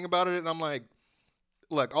huge thing about it, and I'm like,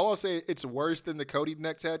 look, all I'll say it's worse than the Cody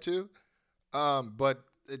neck tattoo. But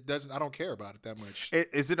it doesn't. I don't care about it that much.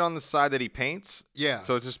 Is it on the side that he paints? Yeah.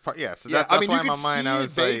 So it's just So yeah, that's I mean, why you in can my mind see I it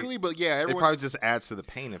was vaguely, like, but yeah, it everyone's. probably just adds to the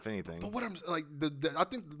paint, if anything. But what I'm like, I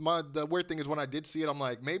think the weird thing is when I did see it, I'm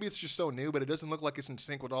like, maybe it's just so new, but it doesn't look like it's in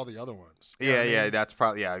sync with all the other ones. You know what I mean? That's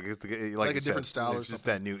probably because Like you a different said, style or It's just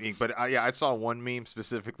something. that new ink. But I saw one meme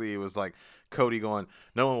specifically. It was like Cody going,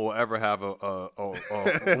 "No one will ever have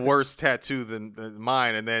a worse tattoo than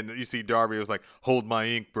mine," and then you see Darby was like, "Hold my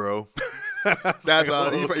ink, bro." That's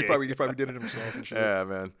like, he okay. probably did it himself and shit. Yeah,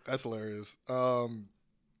 man. That's hilarious.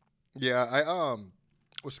 Yeah,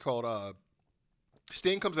 what's it called?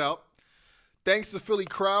 Sting comes out. Thanks to the Philly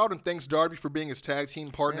crowd and thanks Darby for being his tag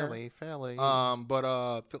team partner. Philly.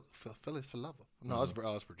 But Philly's for love. No, it's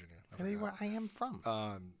Virginia. Philly, where I am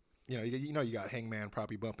from. You got Hangman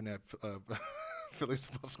probably bumping that Philly's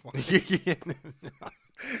most wanted.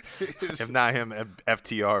 If not him,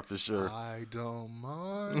 FTR for sure. I don't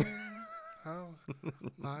mind how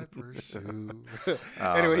I pursue.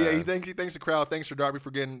 Oh, Anyway, yeah, man. he thanks the crowd. Thanks for Darby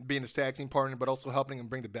for being his tag team partner, but also helping him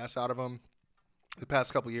bring the best out of him the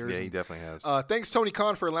past couple years. Yeah, he And, definitely has. thanks Tony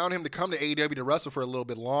Khan for allowing him to come to AEW to wrestle for a little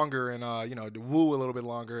bit longer and to woo a little bit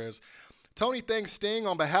longer. As Tony thanks Sting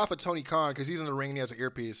on behalf of Tony Khan because he's in the ring and he has an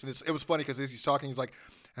earpiece. And it was funny because as he's talking, he's like,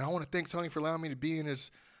 and I want to thank Tony for allowing me to be in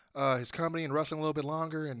his company and wrestling a little bit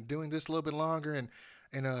longer and doing this a little bit longer. And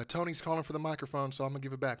Tony's calling for the microphone, so I'm gonna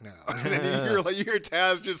give it back now. And then you hear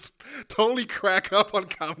Taz just totally crack up on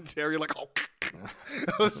commentary, like, oh.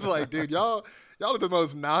 I was like, dude, y'all are the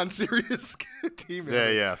most non-serious team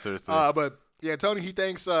ever. Yeah, seriously. But yeah, Tony, he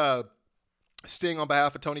thanks Sting on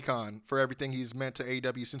behalf of Tony Khan for everything he's meant to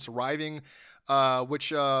AEW since arriving.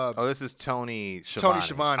 This is Tony Schiavone. Tony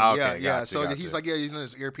Schiavone, Okay, yeah. gotcha, So gotcha. he's like, he's in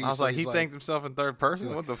his earpiece. I was so like, he's he thanked himself in third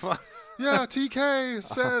person? What the fuck? yeah, TK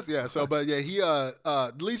says, yeah. So, but yeah, he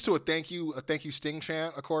leads to a thank you Sting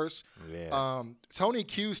chant, of course. Yeah. Tony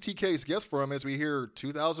cues TK's gift for him as we hear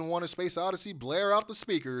 2001: A Space Odyssey blare out the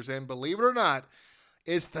speakers, and believe it or not,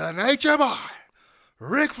 it's the Nature Boy,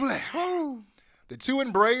 Ric Flair. The two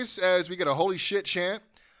embrace as we get a holy shit chant.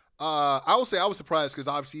 I will say I was surprised because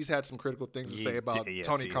obviously he's had some critical things to say about yes,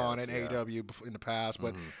 Tony he Khan has, and yeah. AEW in the past,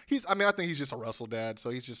 but I think he's just a wrestle dad, so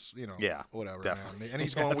he's just whatever, definitely. man. And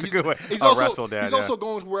he's going. That's a good way. He's A also wrestle dad, he's yeah. also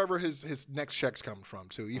going wherever his next check's coming from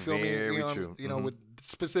too. You feel Very me? true. You know, with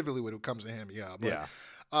specifically when it comes to him, yeah. But,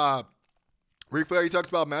 Yeah. Ric Flair, he talks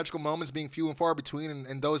about magical moments being few and far between,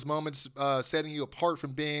 and those moments setting you apart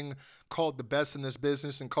from being called the best in this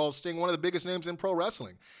business, and called Sting one of the biggest names in pro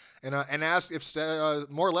wrestling. And asked if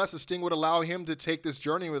more or less if Sting would allow him to take this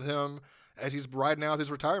journey with him as he's riding out his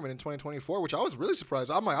retirement in 2024, which I was really surprised.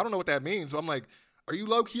 I'm like, I don't know what that means. I'm like, are you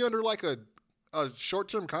low key under like a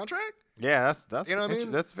short-term contract? Yeah, that's You know what I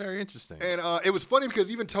mean? That's very interesting. And it was funny because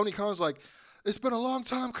even Tony Khan's like, it's been a long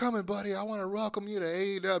time coming, buddy. I want to welcome you to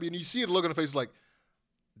AEW. And you see the look on the face like,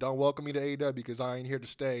 don't welcome me to AEW because I ain't here to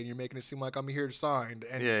stay, and you're making it seem like I'm here to sign.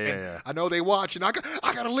 And, Yeah. I know they watch, and I got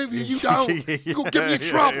to live here. You don't. You gonna get me in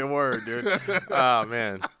trouble. Yeah, word, dude. Oh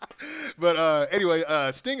man. But anyway,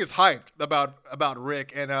 Sting is hyped about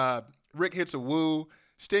Rick, and Rick hits a woo.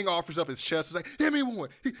 Sting offers up his chest. He's like, "Give me one,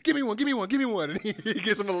 give me one," and he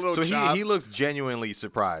gives him a little. So chop. he looks genuinely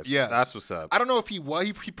surprised. Yes. That's what's up. I don't know if he was.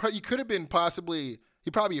 He could have been possibly. He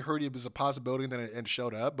probably heard it was a possibility and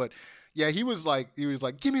showed up. But yeah, he was like,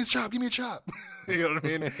 give me a chop. You know what I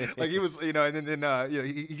mean? Like he was, and then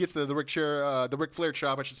he gets the Ric Flair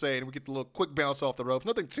chop, I should say, and we get the little quick bounce off the ropes.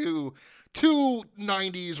 Nothing too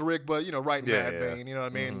 90s Rick, but right in that vein. You know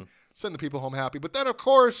what I mean? Send the people home happy. But then of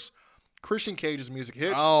course, Christian Cage's music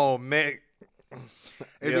hits. Oh man.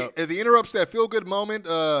 As he interrupts that feel-good moment,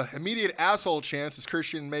 immediate asshole chants as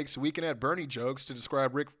Christian makes Weekend at Bernie jokes to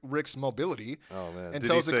describe Rick's mobility. Oh man! And Did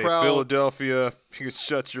tells he the say, crowd, Philadelphia, you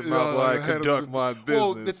shut your mouth while I conduct my business.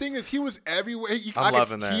 Well, the thing is, he was everywhere. I'm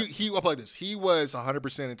loving that. I'll play this. He was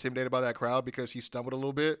 100% intimidated by that crowd because he stumbled a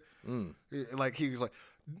little bit. Like he was like,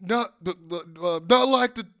 not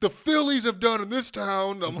like the Phillies have done in this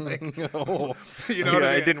town. I'm like, Oh. you know what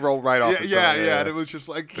I mean? It didn't roll right off. Yeah, the tongue. And it was just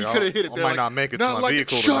like he could have hit it I there. might like, not make it to not my like,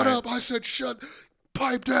 vehicle shut tonight. up! I said shut.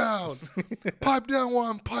 Pipe down. Pipe down while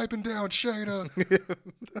I'm piping down, Shayna.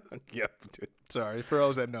 Yep. Dude. Sorry, for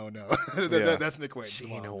those that know. Yeah. That's Nick Wayne.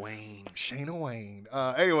 Shayna Wayne.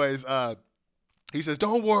 Anyways, he says,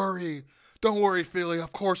 Don't worry, Philly.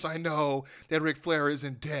 Of course I know that Ric Flair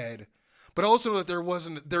isn't dead. But also that there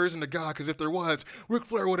isn't a God, because if there was, Ric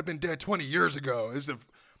Flair would have been dead 20 years ago. Is the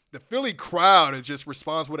Philly crowd just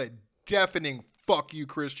responds with a deafening fuck you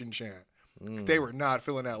Christian chant. They were not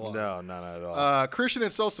feeling that long. No, not at all. Christian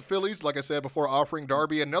insults the Phillies, like I said before, offering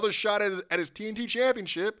Darby another shot at his TNT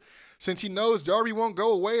championship since he knows Darby won't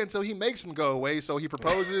go away until he makes him go away. So he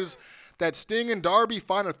proposes that Sting and Darby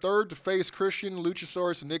find a third to face Christian,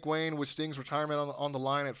 Luchasaurus, and Nick Wayne with Sting's retirement on the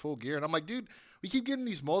line at Full Gear. And I'm like, dude, we keep getting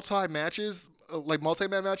these multi-matches,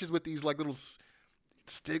 multi-man matches with these like little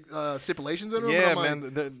stipulations in them. Yeah, like,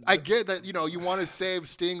 man. I get that, you want to save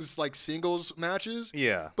Sting's like singles matches.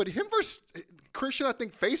 Yeah. But him versus Christian, I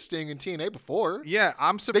think, faced Sting in TNA before. Yeah,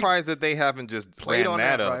 I'm surprised that they haven't just played on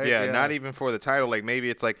that up. right? Yeah, not even for the title. Like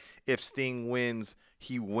maybe it's like if Sting wins,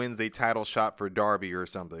 he wins a title shot for Darby or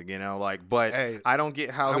something, but Hey, I don't get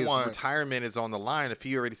how his retirement is on the line if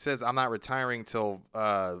he already says, I'm not retiring till,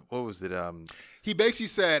 what was it? He basically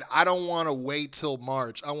said, I don't want to wait till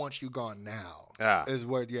March. I want you gone now. Is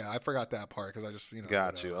what, I forgot that part because I just,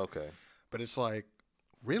 Got you, okay. But it's like,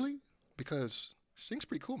 really? Because Sting's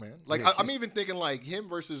pretty cool, man. Like, Yeah, I'm even thinking like him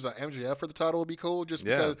versus MJF for the title would be cool just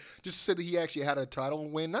because, just to say that he actually had a title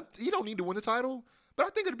win. He don't need to win the title. But I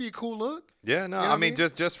think it'd be a cool look. Yeah, no, I mean,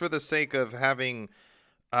 just for the sake of having,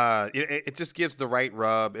 it just gives the right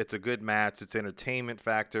rub. It's a good match. It's entertainment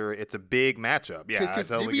factor. It's a big matchup. Yeah,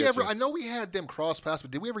 did we ever? I know we had them cross paths, but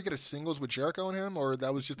did we ever get a singles with Jericho and him, or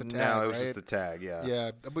that was just a tag? No, it was right? just a tag. Yeah.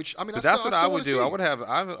 Yeah, which I mean, but that's what I would do. I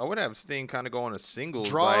would have Sting kind of go on a singles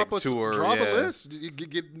tour. Drop a list.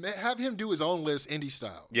 Have him do his own list, indie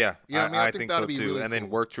style. Yeah, I think that'd so be too. really and cool. then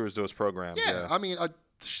work towards those programs. Yeah. I mean.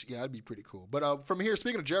 Yeah, that'd be pretty cool. But from here,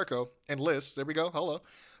 speaking of Jericho and lists, there we go. Hello.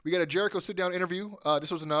 We got a Jericho sit-down interview.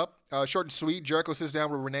 This was an up. Short and sweet. Jericho sits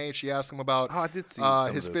down with Renee, and she asks him about I did see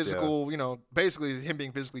his physical, basically him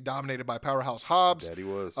being physically dominated by Powerhouse Hobbs. That he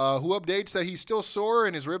was. Who updates that he's still sore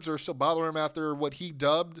and his ribs are still bothering him after what he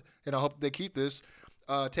dubbed, and I hope they keep this,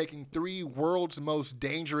 taking 3 world's most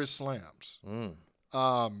dangerous slams.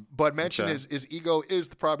 But mentioned his ego is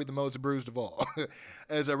probably the most bruised of all.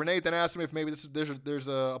 As Renee then asked him if maybe there's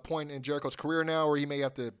a point in Jericho's career now where he may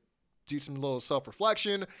have to do some little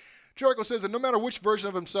self-reflection. Jericho says that no matter which version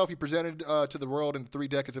of himself he presented to the world in 3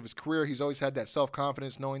 decades of his career, he's always had that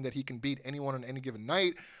self-confidence, knowing that he can beat anyone on any given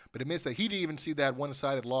night, but admits that he didn't even see that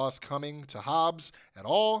one-sided loss coming to Hobbs at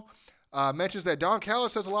all. Mentions that Don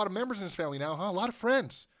Callis has a lot of members in his family now, a lot of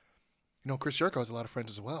friends. Chris Jericho has a lot of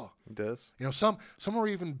friends as well. He does. Some are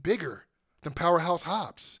even bigger than Powerhouse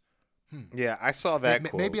Hobbs. Yeah, I saw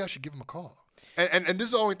that. Maybe I should give him a call. And this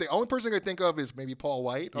is the only thing. Only person I can think of is maybe Paul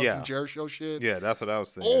White on some Jericho shit. Yeah, that's what I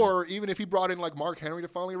was thinking. Or even if he brought in like Mark Henry to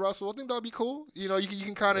finally wrestle, I think that'd be cool. You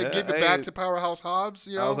can kind of give it back to Powerhouse Hobbs.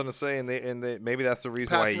 I was gonna say, and they maybe that's the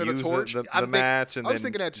reason why he used the match. And I was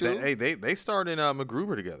thinking that too. They starred in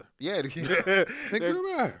MacGruber together. Yeah,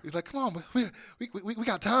 MacGruber. He's like, come on, we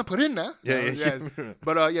got time put in now. Yeah.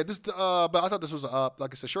 But but I thought this was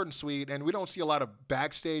like I said, short and sweet, and we don't see a lot of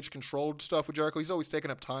backstage controlled stuff with Jericho. He's always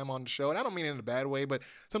taking up time on the show, and I don't mean it in a bad way, but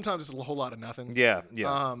sometimes it's a whole lot of nothing. Yeah.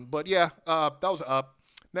 But yeah, that was up.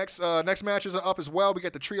 Next match is up as well. We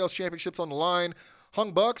got the Trios Championships on the line.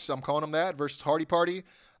 Hung Bucks, I'm calling them that, versus Hardy Party.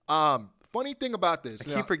 Funny thing about this.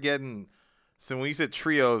 I keep forgetting. So when you said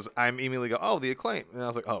trios, I immediately go, oh, the Acclaim. And I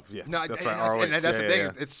was like, oh, yeah, that's right, ROH. And that's the thing.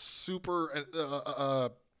 Yeah. It's super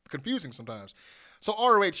confusing sometimes. So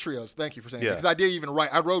ROH Trios, thank you for saying that. Because I did even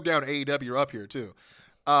write. I wrote down AEW up here, too.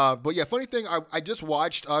 But yeah, funny thing, I just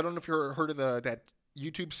watched, I don't know if you heard of that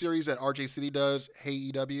YouTube series that RJ City does, Hey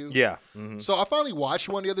EW. Yeah. Mm-hmm. So I finally watched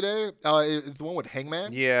one the other day. It's the one with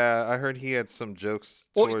Hangman. Yeah, I heard he had some jokes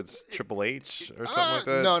towards Triple H or something like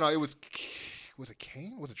that. No, it was it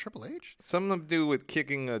Kane? Was it Triple H? Something to do with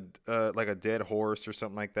kicking a dead horse or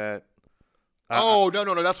something like that. No,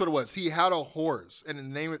 that's what it was. He had a horse, and the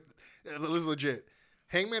name it was legit.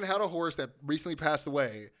 Hangman had a horse that recently passed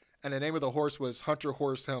away, and the name of the horse was Hunter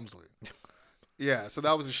Horse Helmsley. Yeah, so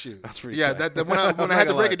that was a shoot. That's pretty. Yeah, that when I had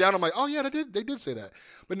to break it down, I'm like, oh yeah, they did say that.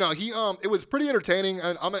 But no, it was pretty entertaining.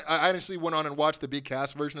 And I actually went on and watched the big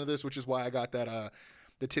cast version of this, which is why I got that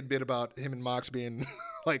the tidbit about him and Mox being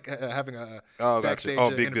like having a backstage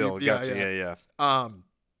big interview. Bill. Yeah.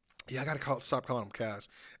 Yeah, I gotta stop calling him Cass.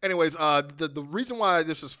 Anyways, the reason why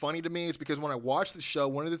this is funny to me is because when I watched the show,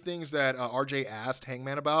 one of the things that RJ asked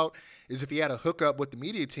Hangman about is if he had a hookup with the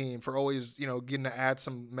media team for always, getting to add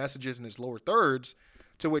some messages in his lower thirds.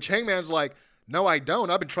 To which Hangman's like, "No, I don't.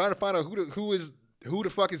 I've been trying to find out who the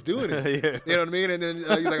fuck is doing it." Yeah. You know what I mean? And then he's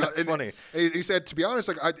like, "That's funny." He said, "To be honest,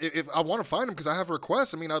 like, if I want to find him because I have a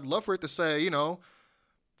request. I mean, I'd love for it to say,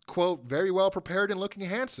 quote, very well prepared and looking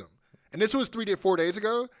handsome." And this was 4 days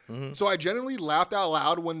ago. Mm-hmm. So I genuinely laughed out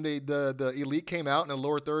loud when the Elite came out and the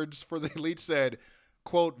lower thirds for the Elite said,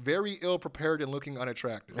 quote, very ill prepared and looking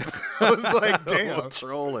unattractive. I was like, damn.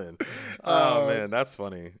 Trolling. Oh man, that's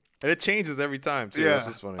funny. And it changes every time too. Yeah. That's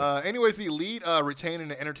just funny. Anyways, the Elite retained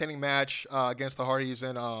in an entertaining match against the Hardys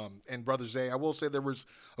and Brother Zay. I will say there was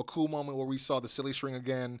a cool moment where we saw the silly string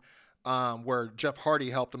again, where Jeff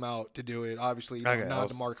Hardy helped him out to do it. Obviously, not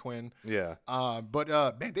to Mark Quinn. Yeah. But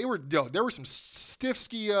man, there were some stiff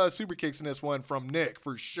ski super kicks in this one from Nick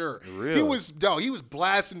for sure. Really? He was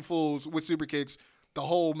blasting fools with super kicks the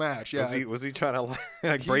whole match. Yeah. Was he trying to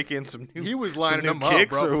like break in some new? He was lining some new them up,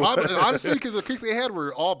 kicks bro. or what? Honestly, because the kicks they had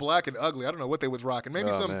were all black and ugly. I don't know what they was rocking. Maybe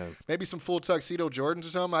man. some full tuxedo Jordans or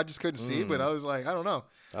something. I just couldn't see, but I was like, I don't know.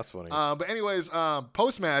 That's funny. But anyways,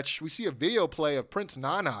 post match, we see a video play of Prince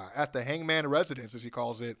Nana at the Hangman residence, as he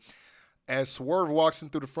calls it, as Swerve walks in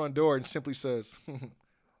through the front door and simply says,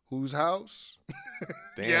 "Whose house?"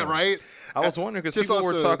 Damn. Yeah, right. I was wondering because people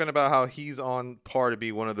were talking about how he's on par to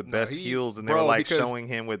be one of the best heels, and they were like showing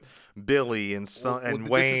him with Billy and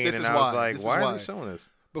Wayne, and I was like, why are they showing this?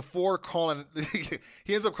 Before calling,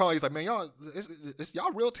 he ends up calling. He's like, "Man,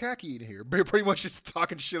 y'all real tacky in here." Pretty much just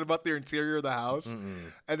talking shit about the interior of the house,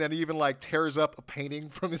 and then he even like tears up a painting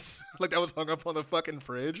from his like that was hung up on the fucking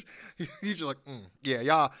fridge. He's just like,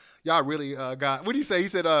 "Yeah, y'all really got." What did he say? He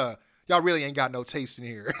said, "Y'all really ain't got no taste in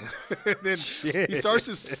here." And then he starts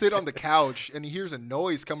to sit on the couch, and he hears a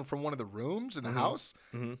noise coming from one of the rooms in the house.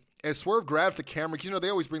 And Swerve grabs the camera. You know, they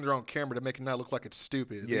always bring their own camera to make it not look like it's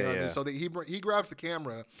stupid. Yeah, you know what I mean? yeah. So he grabs the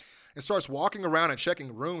camera and starts walking around and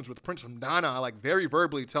checking rooms with Prince Nana, like very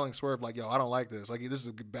verbally telling Swerve, like, "Yo, I don't like this. Like, this is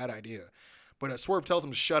a bad idea." But Swerve tells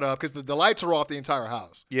him to shut up because the lights are off the entire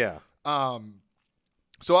house. Yeah.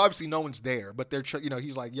 So obviously no one's there, but they're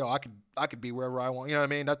he's like, "Yo, I could be wherever I want." You know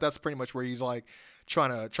what I mean? That's pretty much where he's like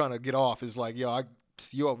trying to get off. Is like, "Yo,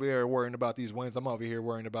 you over there worrying about these wins. I'm over here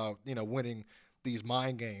worrying about winning these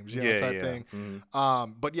mind games, type thing."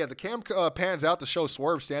 But yeah, the cam pans out to show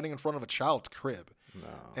Swerve standing in front of a child's crib,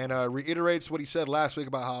 and reiterates what he said last week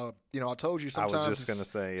about how I told you sometimes I was just gonna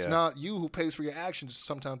say, it's not you who pays for your actions.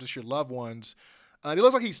 Sometimes it's your loved ones. And it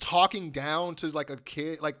looks like he's talking down to like a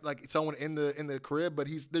kid, like someone in the crib, but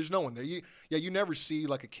there's no one there. You never see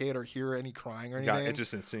like a kid or hear any crying or anything. It's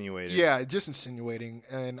just insinuating. Yeah, just insinuating.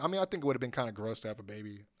 And I mean, I think it would have been kind of gross to have a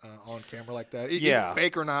baby on camera like that.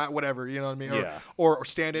 Fake or not, whatever. You know what I mean? Or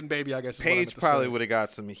stand-in baby, I guess. Paige probably would have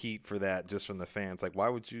got some heat for that just from the fans. Like, why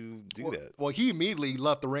would you do that? Well, he immediately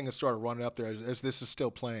left the ring and started running up there as this is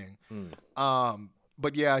still playing.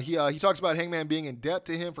 But yeah, he talks about Hangman being in debt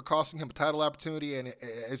to him for costing him a title opportunity, and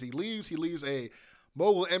as he leaves a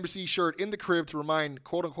Mogul Embassy shirt in the crib to remind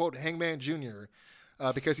 "quote unquote" Hangman Jr.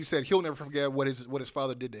 Because he said he'll never forget what his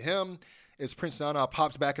father did to him. As Prince Nana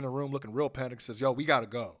pops back in the room looking real panicked, says, "Yo, we gotta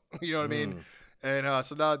go." You know what I mean? And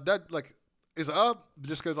so now that like is up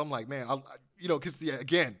just because I'm like, man, because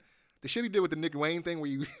again. The shit he did with the Nick Wayne thing where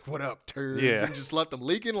you, "What up, turds?" and just left them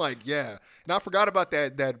leaking. Like, yeah. And I forgot about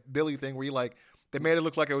that Billy thing where he like, they made it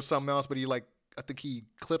look like it was something else, but he like, I think he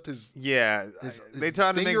clipped his. Yeah. They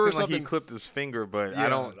tried to make it finger seem like he clipped his finger, but I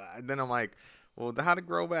don't. Then I'm like, well, how'd it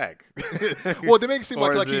grow back? Well, they make it seem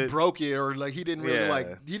like he broke it or like he didn't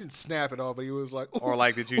really he didn't snap it all, but he was like, or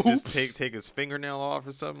like, did you just take his fingernail off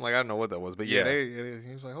or something? Like, I don't know what that was, but yeah.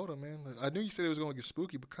 He was like, "Hold on, man. I knew you said it was going to get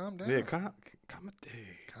spooky, but calm down." Yeah, Kamate.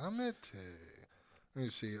 Let me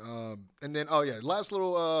see. And then, last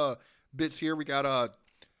little bits here. We got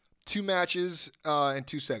 2 matches and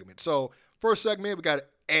 2 segments. So, first segment, we got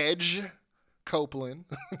Edge Copeland.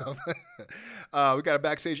 We got a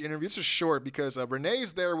backstage interview. This is short because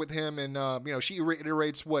Renee's there with him, and she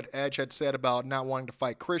reiterates what Edge had said about not wanting to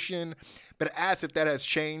fight Christian, but asks if that has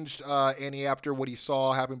changed any after what he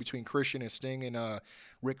saw happen between Christian and Sting and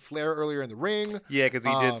Ric Flair earlier in the ring. Yeah, because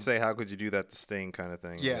he did say, "How could you do that to Sting?" kind of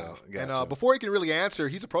thing. Yeah, gotcha. And before he can really answer,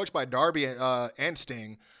 he's approached by Darby and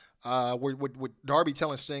Sting, with Darby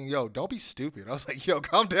telling Sting, "Yo, don't be stupid." I was like, "Yo,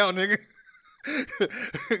 calm down, nigga."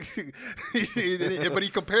 But he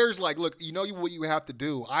compares like, "Look, you know what you have to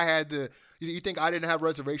do. I had to. You think I didn't have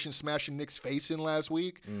reservations smashing Nick's face in last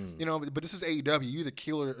week? But this is AEW. You the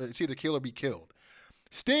killer. It's either kill or be killed."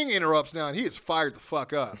 Sting interrupts now, and he is fired the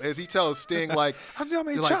fuck up as he tells Sting, like, "How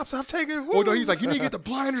many chops I've taken?" Oh no, he's like, "You need to get the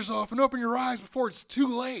blinders off and open your eyes before it's too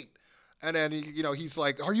late." And then he's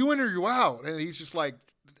like, "Are you in or are you out?" And he's just like,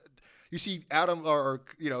 you see Adam, or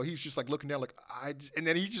he's just like looking down, like, and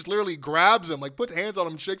then he just literally grabs him, like puts hands on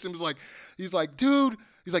him, and shakes him. He's like, "Dude,"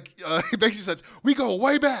 he's like, he basically says, "We go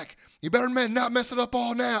way back. You better not mess it up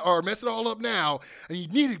all now, or mess it all up now. And you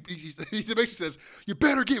need to." He basically says, "You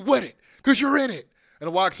better get with it, cause you're in it."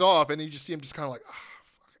 And walks off, and you just see him just kind of like,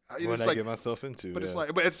 what did I get myself into? But it's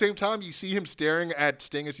like, but at the same time, you see him staring at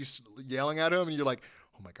Sting as he's yelling at him, and you're like,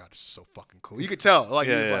 oh my God, this is so fucking cool. You could tell. Like,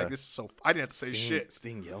 he was Yeah. like, this is so, I didn't have to say shit.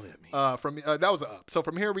 Sting yelled at me. That was a up. So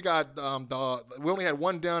from here, we got, we only had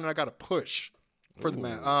one down, and I got a push for the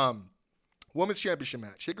match. Women's Championship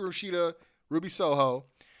match. Hikaru Shida, Ruby Soho.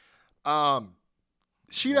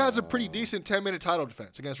 Shida has a pretty decent 10-minute title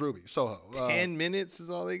defense against Ruby Soho. 10 minutes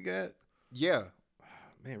is all they got? Yeah.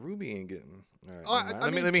 Man, Ruby ain't getting. All right,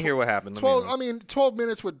 I mean, let me hear what happened. 12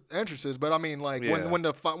 minutes with entrances, but I mean, like when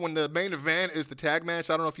the main event is the tag match.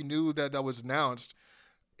 I don't know if you knew that was announced.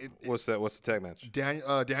 What's that? What's the tag match?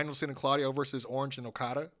 Danielson and Claudio versus Orange and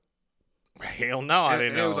Okada. Hell no, I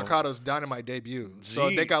didn't know. It was Okada's Dynamite debut, so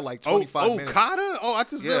they got like 25 minutes. Okada? Oh, I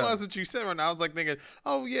just realized what you said right now. I was like thinking,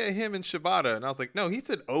 oh yeah, him and Shibata, and I was like, no, he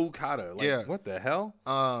said Okada. Like, what the hell?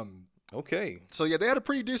 Okay. So yeah, they had a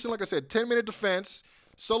pretty decent, like I said, 10-minute defense.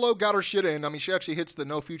 Solo got her shit in. I mean, she actually hits the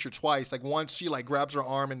no future twice. Like once she like grabs her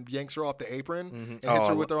arm and yanks her off the apron and hits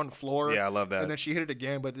her with her on the floor. Yeah, I love that. And then she hit it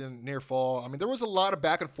again, but then near fall. I mean, there was a lot of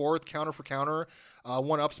back and forth, counter for counter,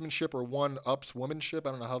 one-upsmanship or one-ups-womanship.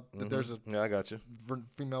 I don't know how there's a I got you.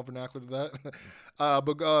 Female vernacular to that.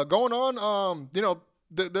 But going on, you know,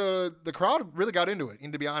 the crowd really got into it.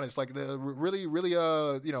 And to be honest, like really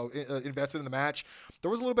invested in the match.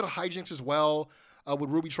 There was a little bit of hijinks as well.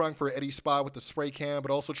 With Ruby trying for an Eddie spot with the spray can,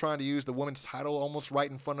 but also trying to use the women's title almost right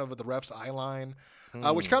in front of the ref's eye line,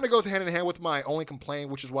 which kind of goes hand in hand with my only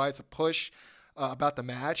complaint, which is why it's a push about the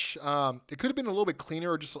match. It could have been a little bit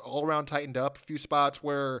cleaner or just all around tightened up. A few spots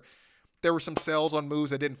where there were some sells on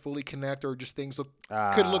moves that didn't fully connect, or just things could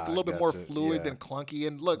have looked a little bit more fluid than clunky.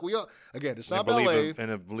 And look, it's not ballet.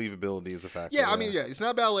 And believability is a factor. Yeah, I mean, it's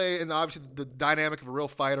not ballet, and obviously the dynamic of a real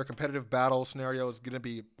fight or competitive battle scenario is going to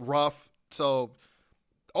be rough. So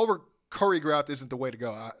over choreographed isn't the way to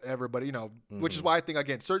go ever, but which is why I think,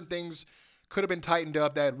 again, certain things could have been tightened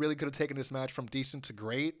up that really could have taken this match from decent to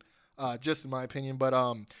great, just in my opinion. But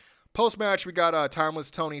post-match, we got Timeless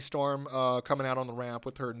Toni Storm coming out on the ramp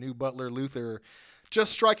with her new butler, Luther,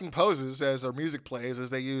 just striking poses as their music plays, as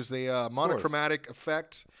they use the monochromatic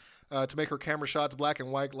effect to make her camera shots black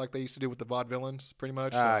and white like they used to do with the vaudevillains, pretty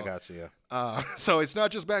much. I got you, yeah. So it's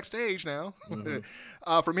not just backstage now.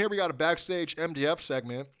 From here, we got a backstage MDF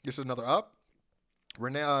segment. This is another up.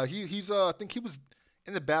 Renee, he's I think he was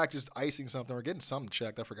in the back just icing something or getting something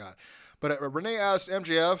checked. I forgot. But Renee asked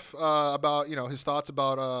MJF about his thoughts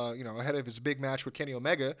about ahead of his big match with Kenny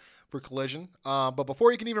Omega for Collision. But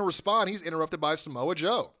before he can even respond, he's interrupted by Samoa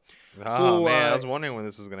Joe. Oh, man, I was wondering when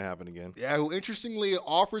this was going to happen again. Yeah, who interestingly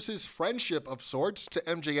offers his friendship of sorts to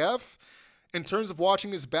MJF in terms of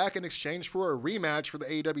watching his back in exchange for a rematch for the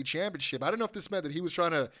AEW Championship. I don't know if this meant that he was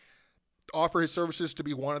trying to offer his services to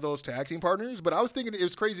be one of those tag team partners, but I was thinking, it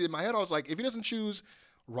was crazy. In my head, I was like, if he doesn't choose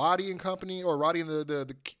Roddy and company, or Roddy and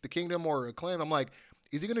the Kingdom, or Acclaim, I'm like,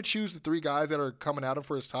 is he going to choose the three guys that are coming at him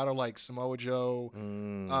for his title, like Samoa Joe,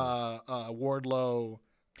 Wardlow,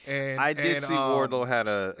 and I did see Wardlow had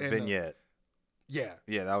a vignette. Yeah,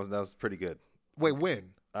 that was pretty good. Wait,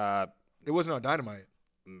 when? It wasn't on Dynamite.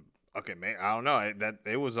 Okay, man, I don't know.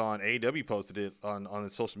 It was on AEW, posted it on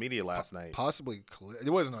social media last night. Possibly, it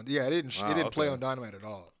wasn't on. Yeah, it didn't play on Dynamite at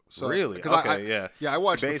all. So, really? Okay, I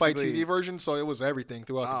watched the Fight TV version, so it was everything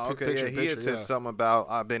throughout the picture. He had said something about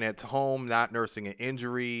I've been at home, not nursing an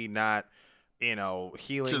injury, not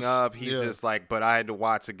healing up. He's just like, but I had to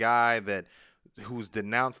watch a guy who's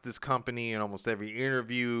denounced this company in almost every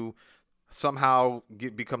interview, somehow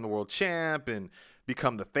become the world champ and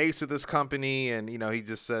become the face of this company. And he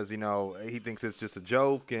just says he thinks it's just a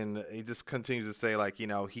joke, and he just continues to say, like,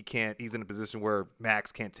 he's in a position where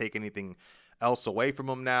Max can't take anything else away from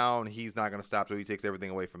him now, and he's not going to stop till he takes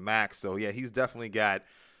everything away from Max. So yeah, he's definitely got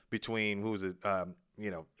between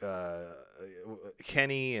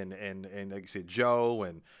Kenny and like you said, Joe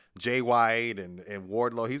and Jay White and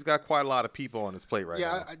Wardlow. He's got quite a lot of people on his plate right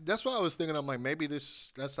now. Yeah, that's what I was thinking. I'm like, maybe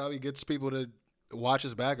that's how he gets people to watch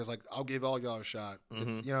his back. It's like, I'll give all y'all a shot. You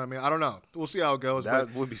know what I mean? I don't know. We'll see how it goes.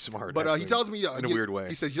 That would be smart. But he tells me in a weird way.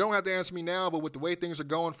 He says, you don't have to answer me now, but with the way things are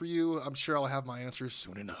going for you, I'm sure I'll have my answers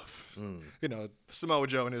soon enough. Samoa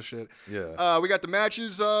Joe and his shit. Yeah. We got the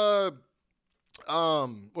matches. What's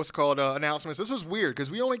it called? Announcements. This was weird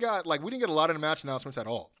because we didn't get a lot of the match announcements at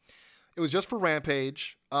all. It was just for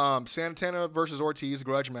Rampage. Santana versus Ortiz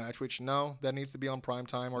grudge match, which that needs to be on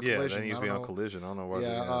Primetime or Collision. Yeah, that needs to be on Collision. I don't know why.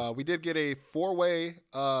 Yeah, we did get a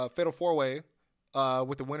fatal four-way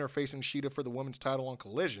with the winner facing Shida for the women's title on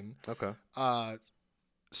Collision. Okay.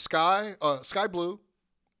 Sky Blue,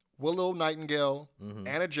 Willow Nightingale,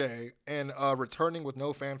 Anna Jay, and returning with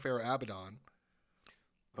no fanfare, Abaddon.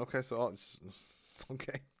 Okay, so it's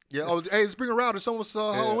okay. Yeah. Oh, hey, let's bring her around. It's almost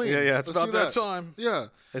Halloween. Yeah. It's Let's about do that time. Yeah.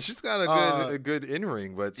 And she's got a good in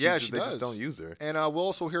ring, but she they does. just don't use her. And we'll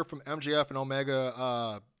also hear from MJF and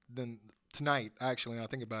Omega then tonight. Actually, now I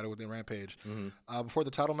think about it within Rampage before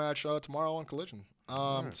the title match tomorrow on Collision.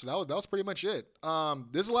 So that was pretty much it.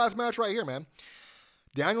 This is the last match right here, man.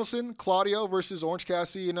 Danielson, Claudio versus Orange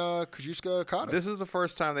Cassidy and Kazuchika Okada. This is the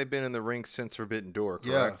first time they've been in the ring since Forbidden Door,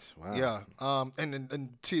 correct? Yeah. Wow. Yeah. And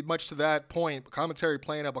much to that point, commentary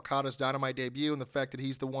playing up Okada's Dynamite debut and the fact that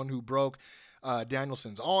he's the one who broke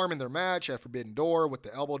Danielson's arm in their match at Forbidden Door with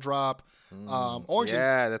the elbow drop. Orange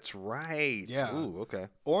that's right. Yeah. Ooh, okay.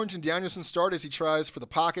 Orange and Danielson start as he tries for the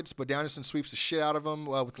pockets, but Danielson sweeps the shit out of him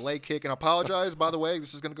with the leg kick. And I apologize, by the way,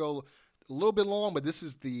 this is going to go a little bit long, but this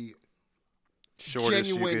is the shortest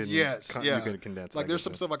genuine, you can condense. Like there's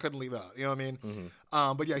some stuff I couldn't leave out. You know what I mean?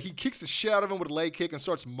 But yeah, he kicks the shit out of him with a leg kick and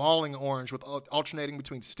starts mauling Orange with alternating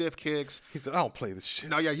between stiff kicks. He said, "I don't play this shit."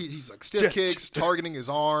 No, yeah, he's like stiff kicks, targeting his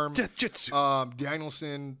arm. Jitsu.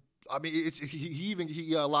 Danielson. I mean,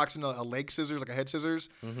 he locks in a leg scissors, like a head scissors.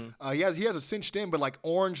 He has a cinched in, but like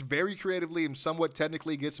Orange very creatively and somewhat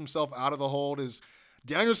technically gets himself out of the hold. As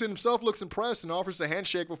Danielson himself looks impressed and offers a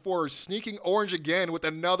handshake before sneaking Orange again with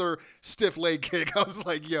another stiff leg kick. I was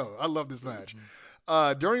like, yo, I love this match.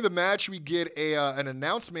 During the match, we get an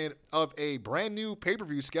announcement of a brand new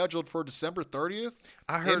pay-per-view scheduled for December 30th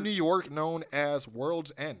in New York, known as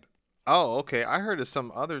World's End. Oh, okay. I heard of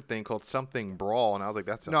some other thing called something Brawl, and I was like,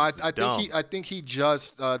 "That's I think he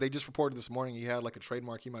just they just reported this morning he had like a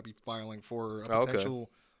trademark he might be filing for a potential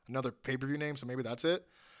another pay-per-view name, so maybe that's it."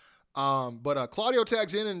 But Claudio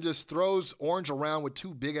tags in and just throws Orange around with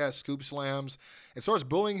two big-ass scoop slams and starts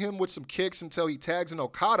bullying him with some kicks until he tags in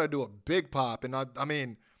Okada to a big pop. And I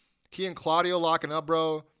mean, he and Claudio locking up,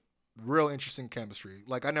 bro. Real interesting chemistry.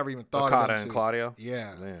 Like, I never even thought of Okada that. and Claudio?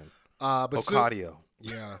 Yeah. Man. But Okadio.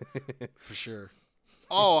 Yeah, for sure.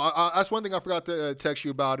 Oh, that's one thing I forgot to text you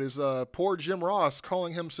about is poor Jim Ross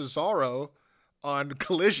calling him Cesaro on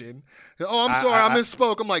Collision. Oh, I'm sorry, I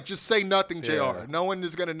misspoke. I'm like, just say nothing, JR. Yeah. No one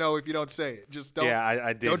is gonna know if you don't say it. Just don't. Yeah,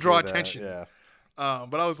 I did. Don't draw hear that, attention. Yeah.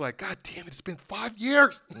 But I was like, God damn it, it's been 5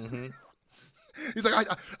 years. He's like,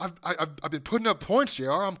 I've been putting up points, JR.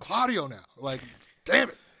 I'm Claudio now. Like, damn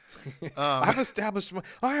it. I've established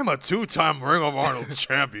I am a 2-time Ring of Honor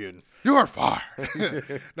champion. You're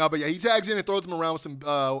fired. No, but yeah, he tags in and throws him around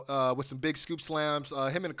with some big scoop slams.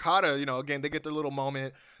 Him and Okada, again, they get their little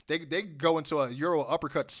moment. They go into a Euro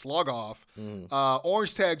uppercut slug off.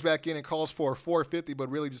 Orange tags back in and calls for a 450, but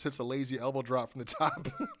really just hits a lazy elbow drop from the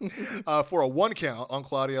top for a 1 count on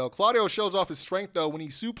Claudio. Claudio shows off his strength, though, when he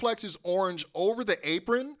suplexes Orange over the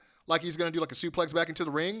apron, like he's going to do like a suplex back into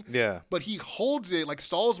the ring. Yeah. But he holds it, like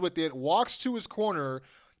stalls with it, walks to his corner,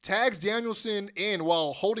 tags Danielson in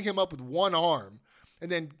while holding him up with one arm, and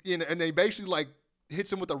then basically like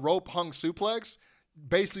hits him with a rope hung suplex,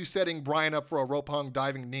 basically setting Bryan up for a rope hung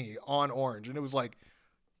diving knee on Orange. And it was like,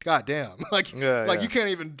 God damn, you can't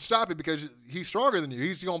even stop it because he's stronger than you.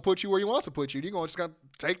 He's gonna put you where he wants to put you. You're gonna just gotta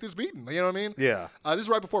take this beating. You know what I mean? Yeah. This is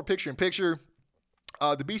right before picture in picture.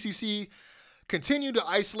 The BCC continue to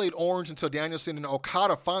isolate Orange until Danielson and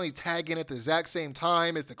Okada finally tag in at the exact same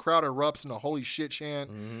time as the crowd erupts in a holy shit chant.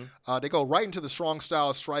 They go right into the strong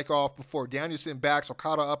style strike off before Danielson backs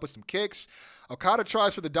Okada up with some kicks. Okada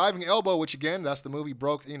tries for the diving elbow, which again, that's the move he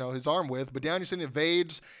broke his arm with, but Danielson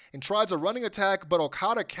evades and tries a running attack, but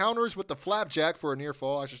Okada counters with the flapjack for a near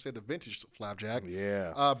fall. I should say the vintage flapjack.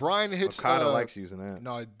 Yeah. Bryan hits... Okada likes using that.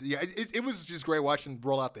 No, yeah, it was just great watching him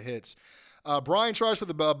roll out the hits. Bryan tries for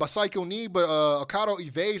the Basaiko knee, but Okada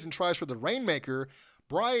evades and tries for the Rainmaker.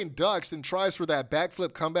 Bryan ducks and tries for that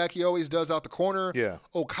backflip comeback he always does out the corner. Yeah.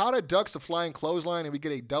 Okada ducks the flying clothesline, and we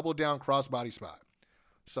get a double down crossbody spot.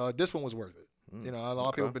 So this one was worth it. A lot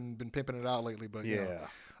of people have been pimping it out lately, but yeah.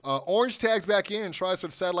 Orange tags back in and tries for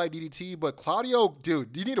the satellite DDT, but Claudio,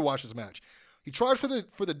 dude, you need to watch this match. He tries for the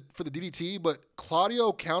DDT, but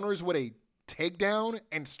Claudio counters with a takedown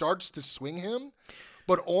and starts to swing him.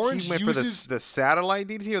 But Orange he went uses for the satellite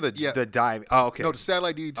DDT or the dive. Oh, okay. No, the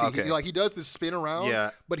satellite DDT. Okay. He does this spin around.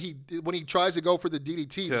 Yeah. But when he tries to go for the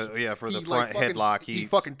DDT, for the front headlock, he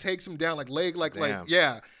fucking takes him down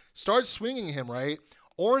starts swinging him right.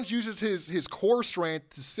 Orange uses his core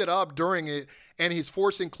strength to sit up during it and he's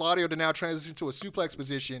forcing Claudio to now transition to a suplex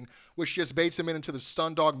position, which just baits him into the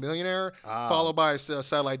Stun Dog Millionaire, followed by a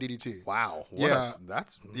satellite DDT. Wow.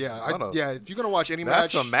 If you're gonna watch any match,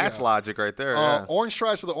 that's some match logic right there. Orange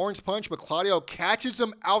tries for the orange punch, but Claudio catches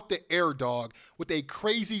him out the air, dog, with a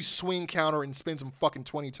crazy swing counter and spins him fucking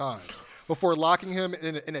 20 times before locking him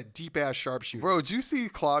in a deep ass sharpshooter. Bro, did you see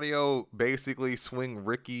Claudio basically swing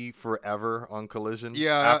Ricky forever on Collision?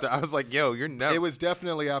 Yeah. After, I was like, yo, you're never. It was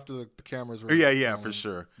definitely after the cameras were. Yeah, for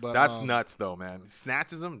sure. But, that's nuts, though, man.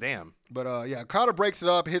 Snatches him, damn. But, Okada breaks it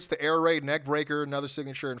up, hits the air raid neck breaker, another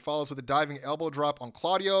signature, and follows with a diving elbow drop on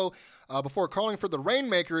Claudio. Before calling for the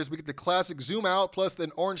Rainmakers, we get the classic zoom out, plus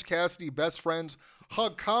an Orange Cassidy best friends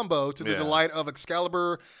hug combo to the delight of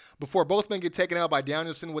Excalibur, before both men get taken out by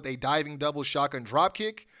Danielson with a diving double shotgun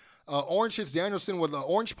dropkick. Orange hits Danielson with an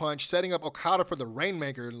orange punch, setting up Okada for the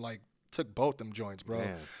Rainmaker, and, took both them joints, bro.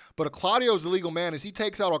 Man. But Claudio's the legal man as he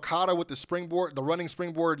takes out Okada with the running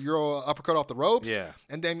springboard Euro uppercut off the ropes,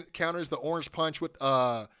 and then counters the orange punch with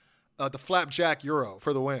the flapjack Euro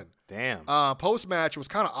for the win. Damn. Post-match was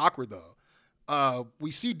kind of awkward, though.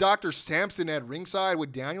 We see Dr. Sampson at ringside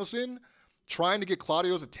with Danielson trying to get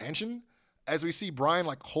Claudio's attention as we see Brian,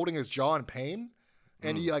 holding his jaw in pain.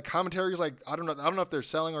 And he, commentaries, I don't know if they're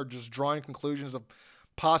selling or just drawing conclusions of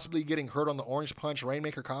possibly getting hurt on the orange punch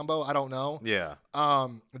Rainmaker combo. I don't know. Yeah.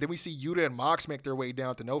 Then we see Yuta and Mox make their way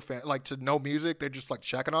down to no music. They're just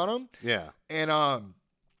shucking on him. Yeah. And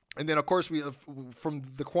then of course we from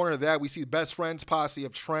the corner of that we see best friends posse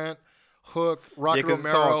of Trent, Hook, Rocky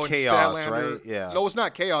Romero, and Statlander. Right? Yeah. No, it's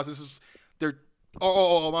not chaos. This is they're.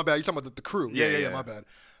 Oh, my bad. You're talking about the crew. Yeah. My bad.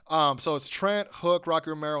 So it's Trent, Hook, Rocky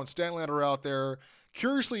Romero, and Statlander out there.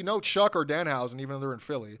 Curiously, no Chuck or Danhausen, even though they're in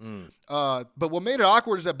Philly. But what made it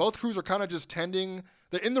awkward is that both crews are kind of just tending.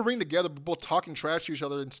 They're in the ring together, but both talking trash to each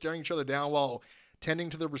other and staring each other down while tending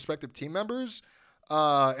to their respective team members.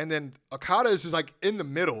 And then Okada is just in the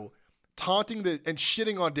middle, taunting and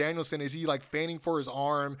shitting on Danielson as he feigning for his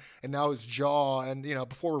arm and now his jaw. And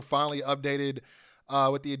before we're finally updated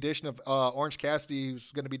with the addition of Orange Cassidy,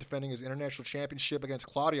 who's going to be defending his international championship against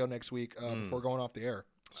Claudio next week before going off the air.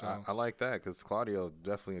 So I like that because Claudio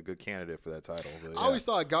definitely a good candidate for that title. But, I always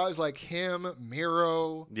thought guys like him,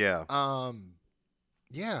 Miro. Yeah. I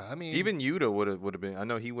mean, even Yuta would have been. I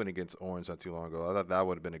know he went against Orange not too long ago. I thought that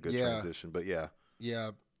would have been a good transition. But yeah.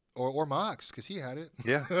 Yeah. Or Mox, because he had it.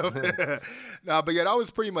 Yeah. But that was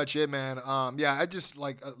pretty much it, man. I just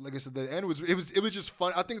like I said, the end was just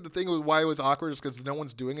fun. I think the thing was why it was awkward is because no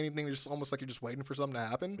one's doing anything. It's just almost like you're just waiting for something to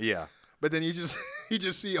happen. Yeah. But then you just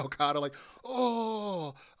see Okada just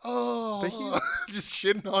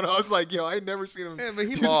shitting on it. I was like, I ain't never seen him but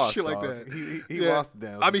he do lost, shit like that. He lost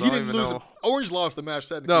them. I mean, he didn't lose. Orange lost the match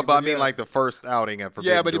technically. No, but I mean the first outing at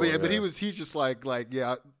Forbidden Door. But he's just like.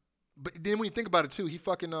 But then when you think about it too, he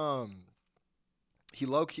fucking he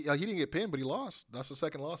low-key, he didn't get pinned, but he lost. That's the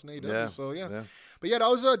second loss in AEW. Yeah. So but that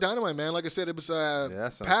was Dynamite, man. Like I said, it was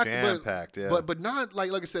packed, but not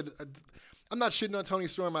like I said. I'm not shitting on Tony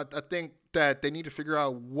Storm. I think that they need to figure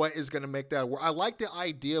out what is going to make that work. I like the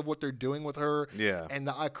idea of what they're doing with her, and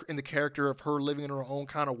the character of her living in her own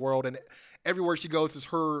kind of world, and everywhere she goes is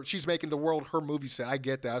her. She's making the world her movie set. I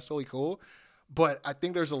get that. That's totally cool. But I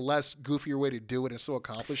think there's a less goofier way to do it and still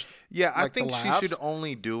accomplish. Yeah, I think she should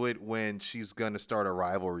only do it when she's going to start a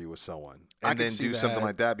rivalry with someone. And then do something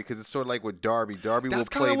like that because it's sort of like with Darby. Darby will play these vignettes. That's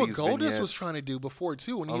kind of what Goldust was trying to do before,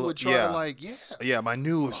 too, when he would try to Yeah, my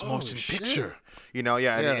newest motion picture. And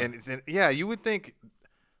you would think,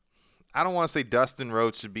 I don't want to say Dustin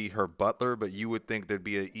Rhodes should be her butler, but you would think there'd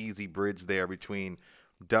be an easy bridge there between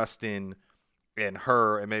Dustin and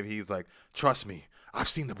her, and maybe he's like, trust me, I've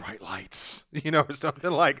seen the bright lights, or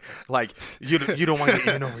something like you don't want to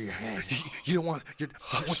get in over your head. You don't want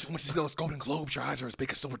once you see those Golden Globes, your eyes are as big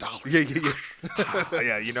as silver dollars. Yeah,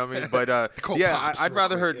 you know what I mean. But I'd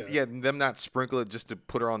rather them not sprinkle it just to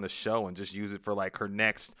put her on the show and just use it for her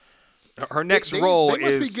next. Her next role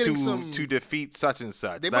is to defeat such and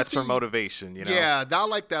such. That's her motivation, Yeah, I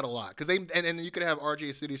like that a lot because and you could have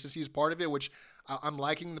RJ City since he's part of it, which I'm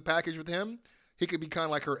liking the package with him. He could be kind of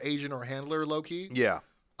like her agent or handler, low-key. Yeah.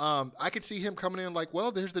 I could see him coming in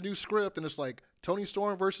there's the new script, and it's Tony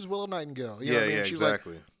Storm versus Willow Nightingale. You know what I mean? Yeah, she's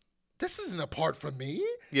exactly. This isn't a part for me.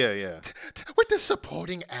 Yeah. With the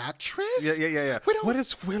supporting actress? Yeah. What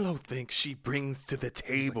does Willow think she brings to the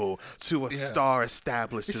table to a star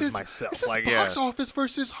established as myself? This is box office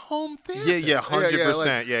versus home theater. Yeah,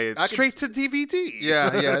 100%. Yeah. Straight to DVD.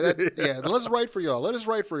 Yeah. Let's write for y'all. Let us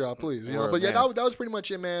write for y'all, please. But that was pretty much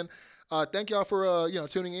it, man. thank y'all for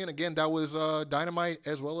tuning in. Again, that was Dynamite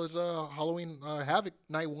as well as Halloween Havoc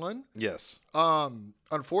Night 1. Yes.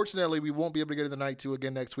 Unfortunately, we won't be able to get to the Night 2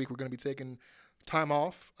 again next week. We're going to be taking time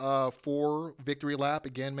off for Victory Lap.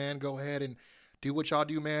 Again, man, go ahead and do what y'all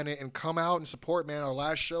do, man, and come out and support, man, our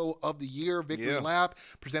last show of the year, Victory Lap,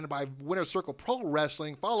 presented by Winner Circle Pro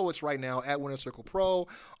Wrestling. Follow us right now at Winner Circle Pro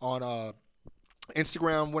on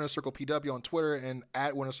Instagram, Winner Circle PW on Twitter, and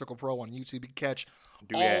at Winner Circle Pro on YouTube. You can catch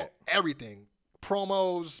everything.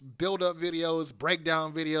 Promos, build-up videos,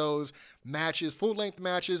 breakdown videos, matches, full-length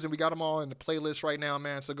matches, and we got them all in the playlist right now,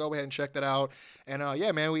 man. So go ahead and check that out. And,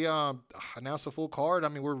 man, we announced a full card. I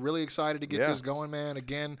mean, we're really excited to get this going, man,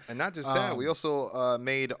 again. And not just that, we also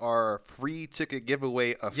made our free ticket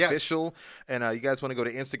giveaway official. Yes. And you guys want to go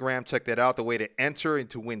to Instagram, check that out. The way to enter and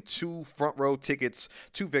to win 2 front-row tickets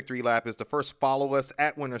to Victory Lap is to first follow us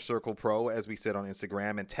at Winner Circle Pro, as we said on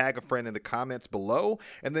Instagram, and tag a friend in the comments below,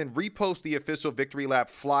 and then repost the official Victory Lap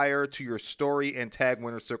flyer to your story and tag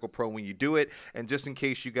Winner Circle Pro when you do it. And just in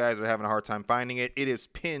case you guys are having a hard time finding it, it is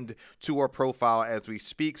pinned to our profile as we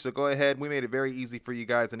speak. So go ahead. We made it very easy for you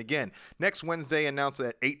guys. And again, next Wednesday, announced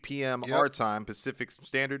at 8 p.m. our time, Pacific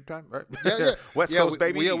Standard Time, right? Yeah. West Coast,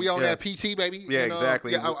 baby. We on that PT, baby. Yeah,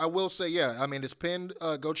 exactly. I will say, I mean, it's pinned.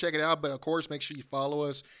 Go check it out. But, of course, make sure you follow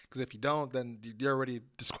us, because if you don't, then you're already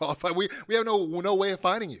disqualified. We have no way of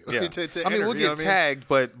finding you. Yeah. to I mean, we'll get tagged,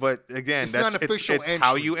 but again, it's that's not official it's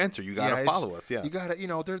how you enter. You got to follow us. Yeah. You got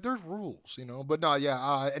to, there's rules, But no,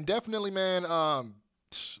 and definitely, man,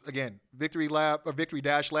 again,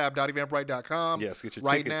 victory-lab.eventbrite.com. Yes, get your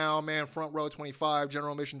right tickets. Now, man, front row $25,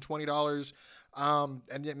 general admission $20.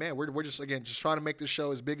 And yeah, man, we're just trying to make this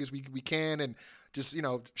show as big as we can, and just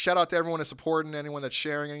shout out to everyone that's supporting, anyone that's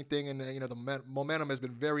sharing anything, and the momentum has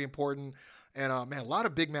been very important. And man, a lot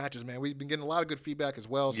of big matches, man. We've been getting a lot of good feedback as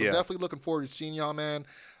well, so definitely looking forward to seeing y'all, man.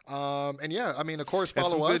 And yeah, I mean, of course,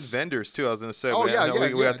 follow and some us. good vendors too. I was going to say, we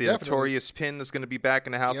got the Notorious Pin that's going to be back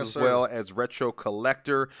in the house as well as Retro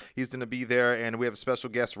Collector. He's going to be there, and we have a special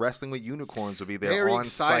guest, Wrestling with Unicorns, will be there. Very on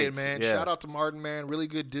excited, site. man. Yeah. Shout out to Martin, man. Really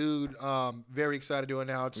good dude. Very excited to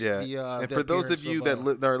announce. And for those of you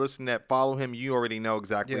that are listening, that follow him, you already know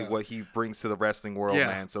exactly what he brings to the wrestling world,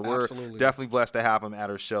 man. So we're definitely blessed to have him at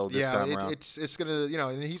our show this time around. It's gonna,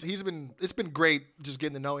 and it's been great just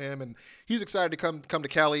getting to know him, and he's excited to come to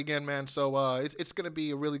Cali again, man. So it's gonna be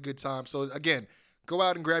a really good time. So again, go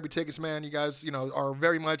out and grab your tickets, man. You guys, are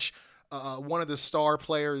very much one of the star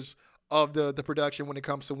players of the production when it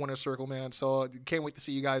comes to Winner Circle, man. So can't wait to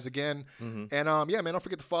see you guys again. Mm-hmm. And man, don't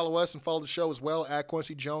forget to follow us and follow the show as well at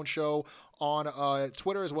Quincy Jones Show on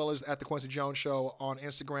Twitter, as well as at the Quincy Jones Show on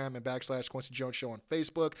Instagram and / Quincy Jones Show on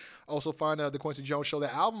Facebook. Also find the Quincy Jones Show,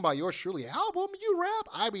 the album by yours truly. Album, you rap,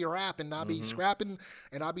 I be rapping, I be scrapping,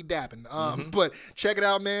 and I be dapping. But check it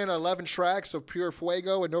out, man. 11 tracks of pure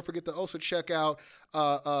fuego, and don't forget to also check out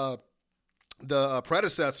the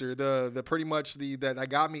predecessor, the pretty much that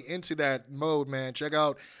got me into that mode, man. Check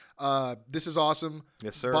out This Is Awesome.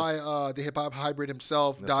 Yes, sir. By the hip hop hybrid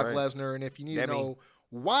himself, That's Doc right. Lesnar. And if you need to know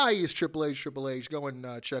why is Triple H, go and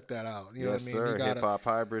check that out. You know what I mean? Sir. Hip hop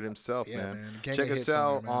hybrid himself, man. Check us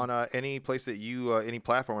out on any place that you, any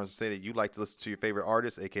platform, say that you like to listen to your favorite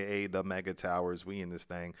artists, aka the Mega Towers. We in this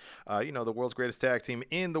thing, the world's greatest tag team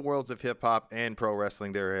in the worlds of hip hop and pro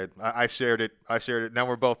wrestling. There, I shared it. Now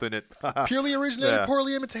we're both in it. Purely originated,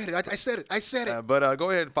 poorly imitated. I said it. But go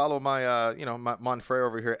ahead and follow my, my Monfrey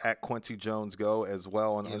over here at Quincy Jones Go as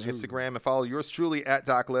well on Instagram, and follow yours truly at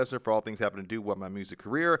Doc Lesnar for all things having to do with my music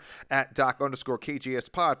career, at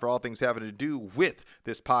Doc_KJS Pod for all things having to do with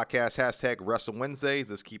this podcast, hashtag Wrestle Wednesdays.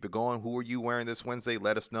 Let's keep it going. Who are you wearing this Wednesday?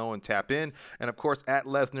 Let us know and tap in. And of course, at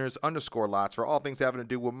Lesnar's_lots for all things having to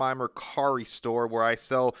do with my Mercari store, where I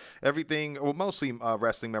sell everything, well, mostly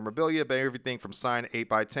wrestling memorabilia, but everything from signed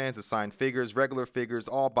 8x10s to signed figures, regular figures,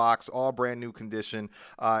 all box, all brand new condition,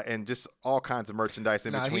 and just all kinds of merchandise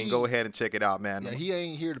in between. Go ahead and check it out, man. Yeah, he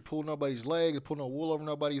ain't here to pull nobody's leg, to pull no wool over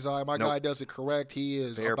nobody's eye. My guy does it correct. He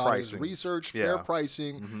is fair about pricing. His research, fair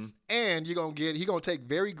pricing, and he gonna take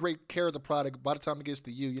very great care of the product. By the time it gets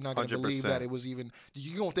to you, you're not gonna 100%. believe that it was even.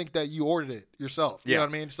 You gonna think that you ordered it yourself. You know what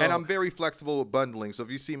I mean? So, and I'm very flexible with bundling. So if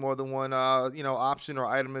you see more than one, option or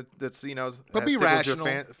item that's but be rational,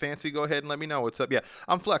 fancy, go ahead and let me know what's up. Yeah,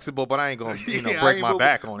 I'm flexible, but I ain't gonna break my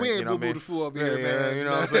back on it. We ain't you know what I mean? Fool over here, man. You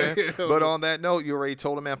know what I'm saying? But on that note, you already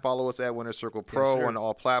told him, man. Follow us at Winner Circle Pro on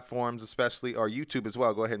all platforms, especially our YouTube as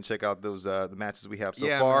well. Go ahead and check out those the matches we have so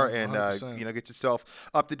far, man, and get yourself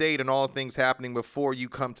up to date on all things happening before you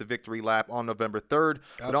come to Victory Lap on November 3rd.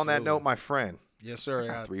 But on that note, my friend, yes, sir. I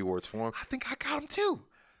got 3 words for him. I think I got them too.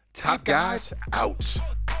 Top guys out.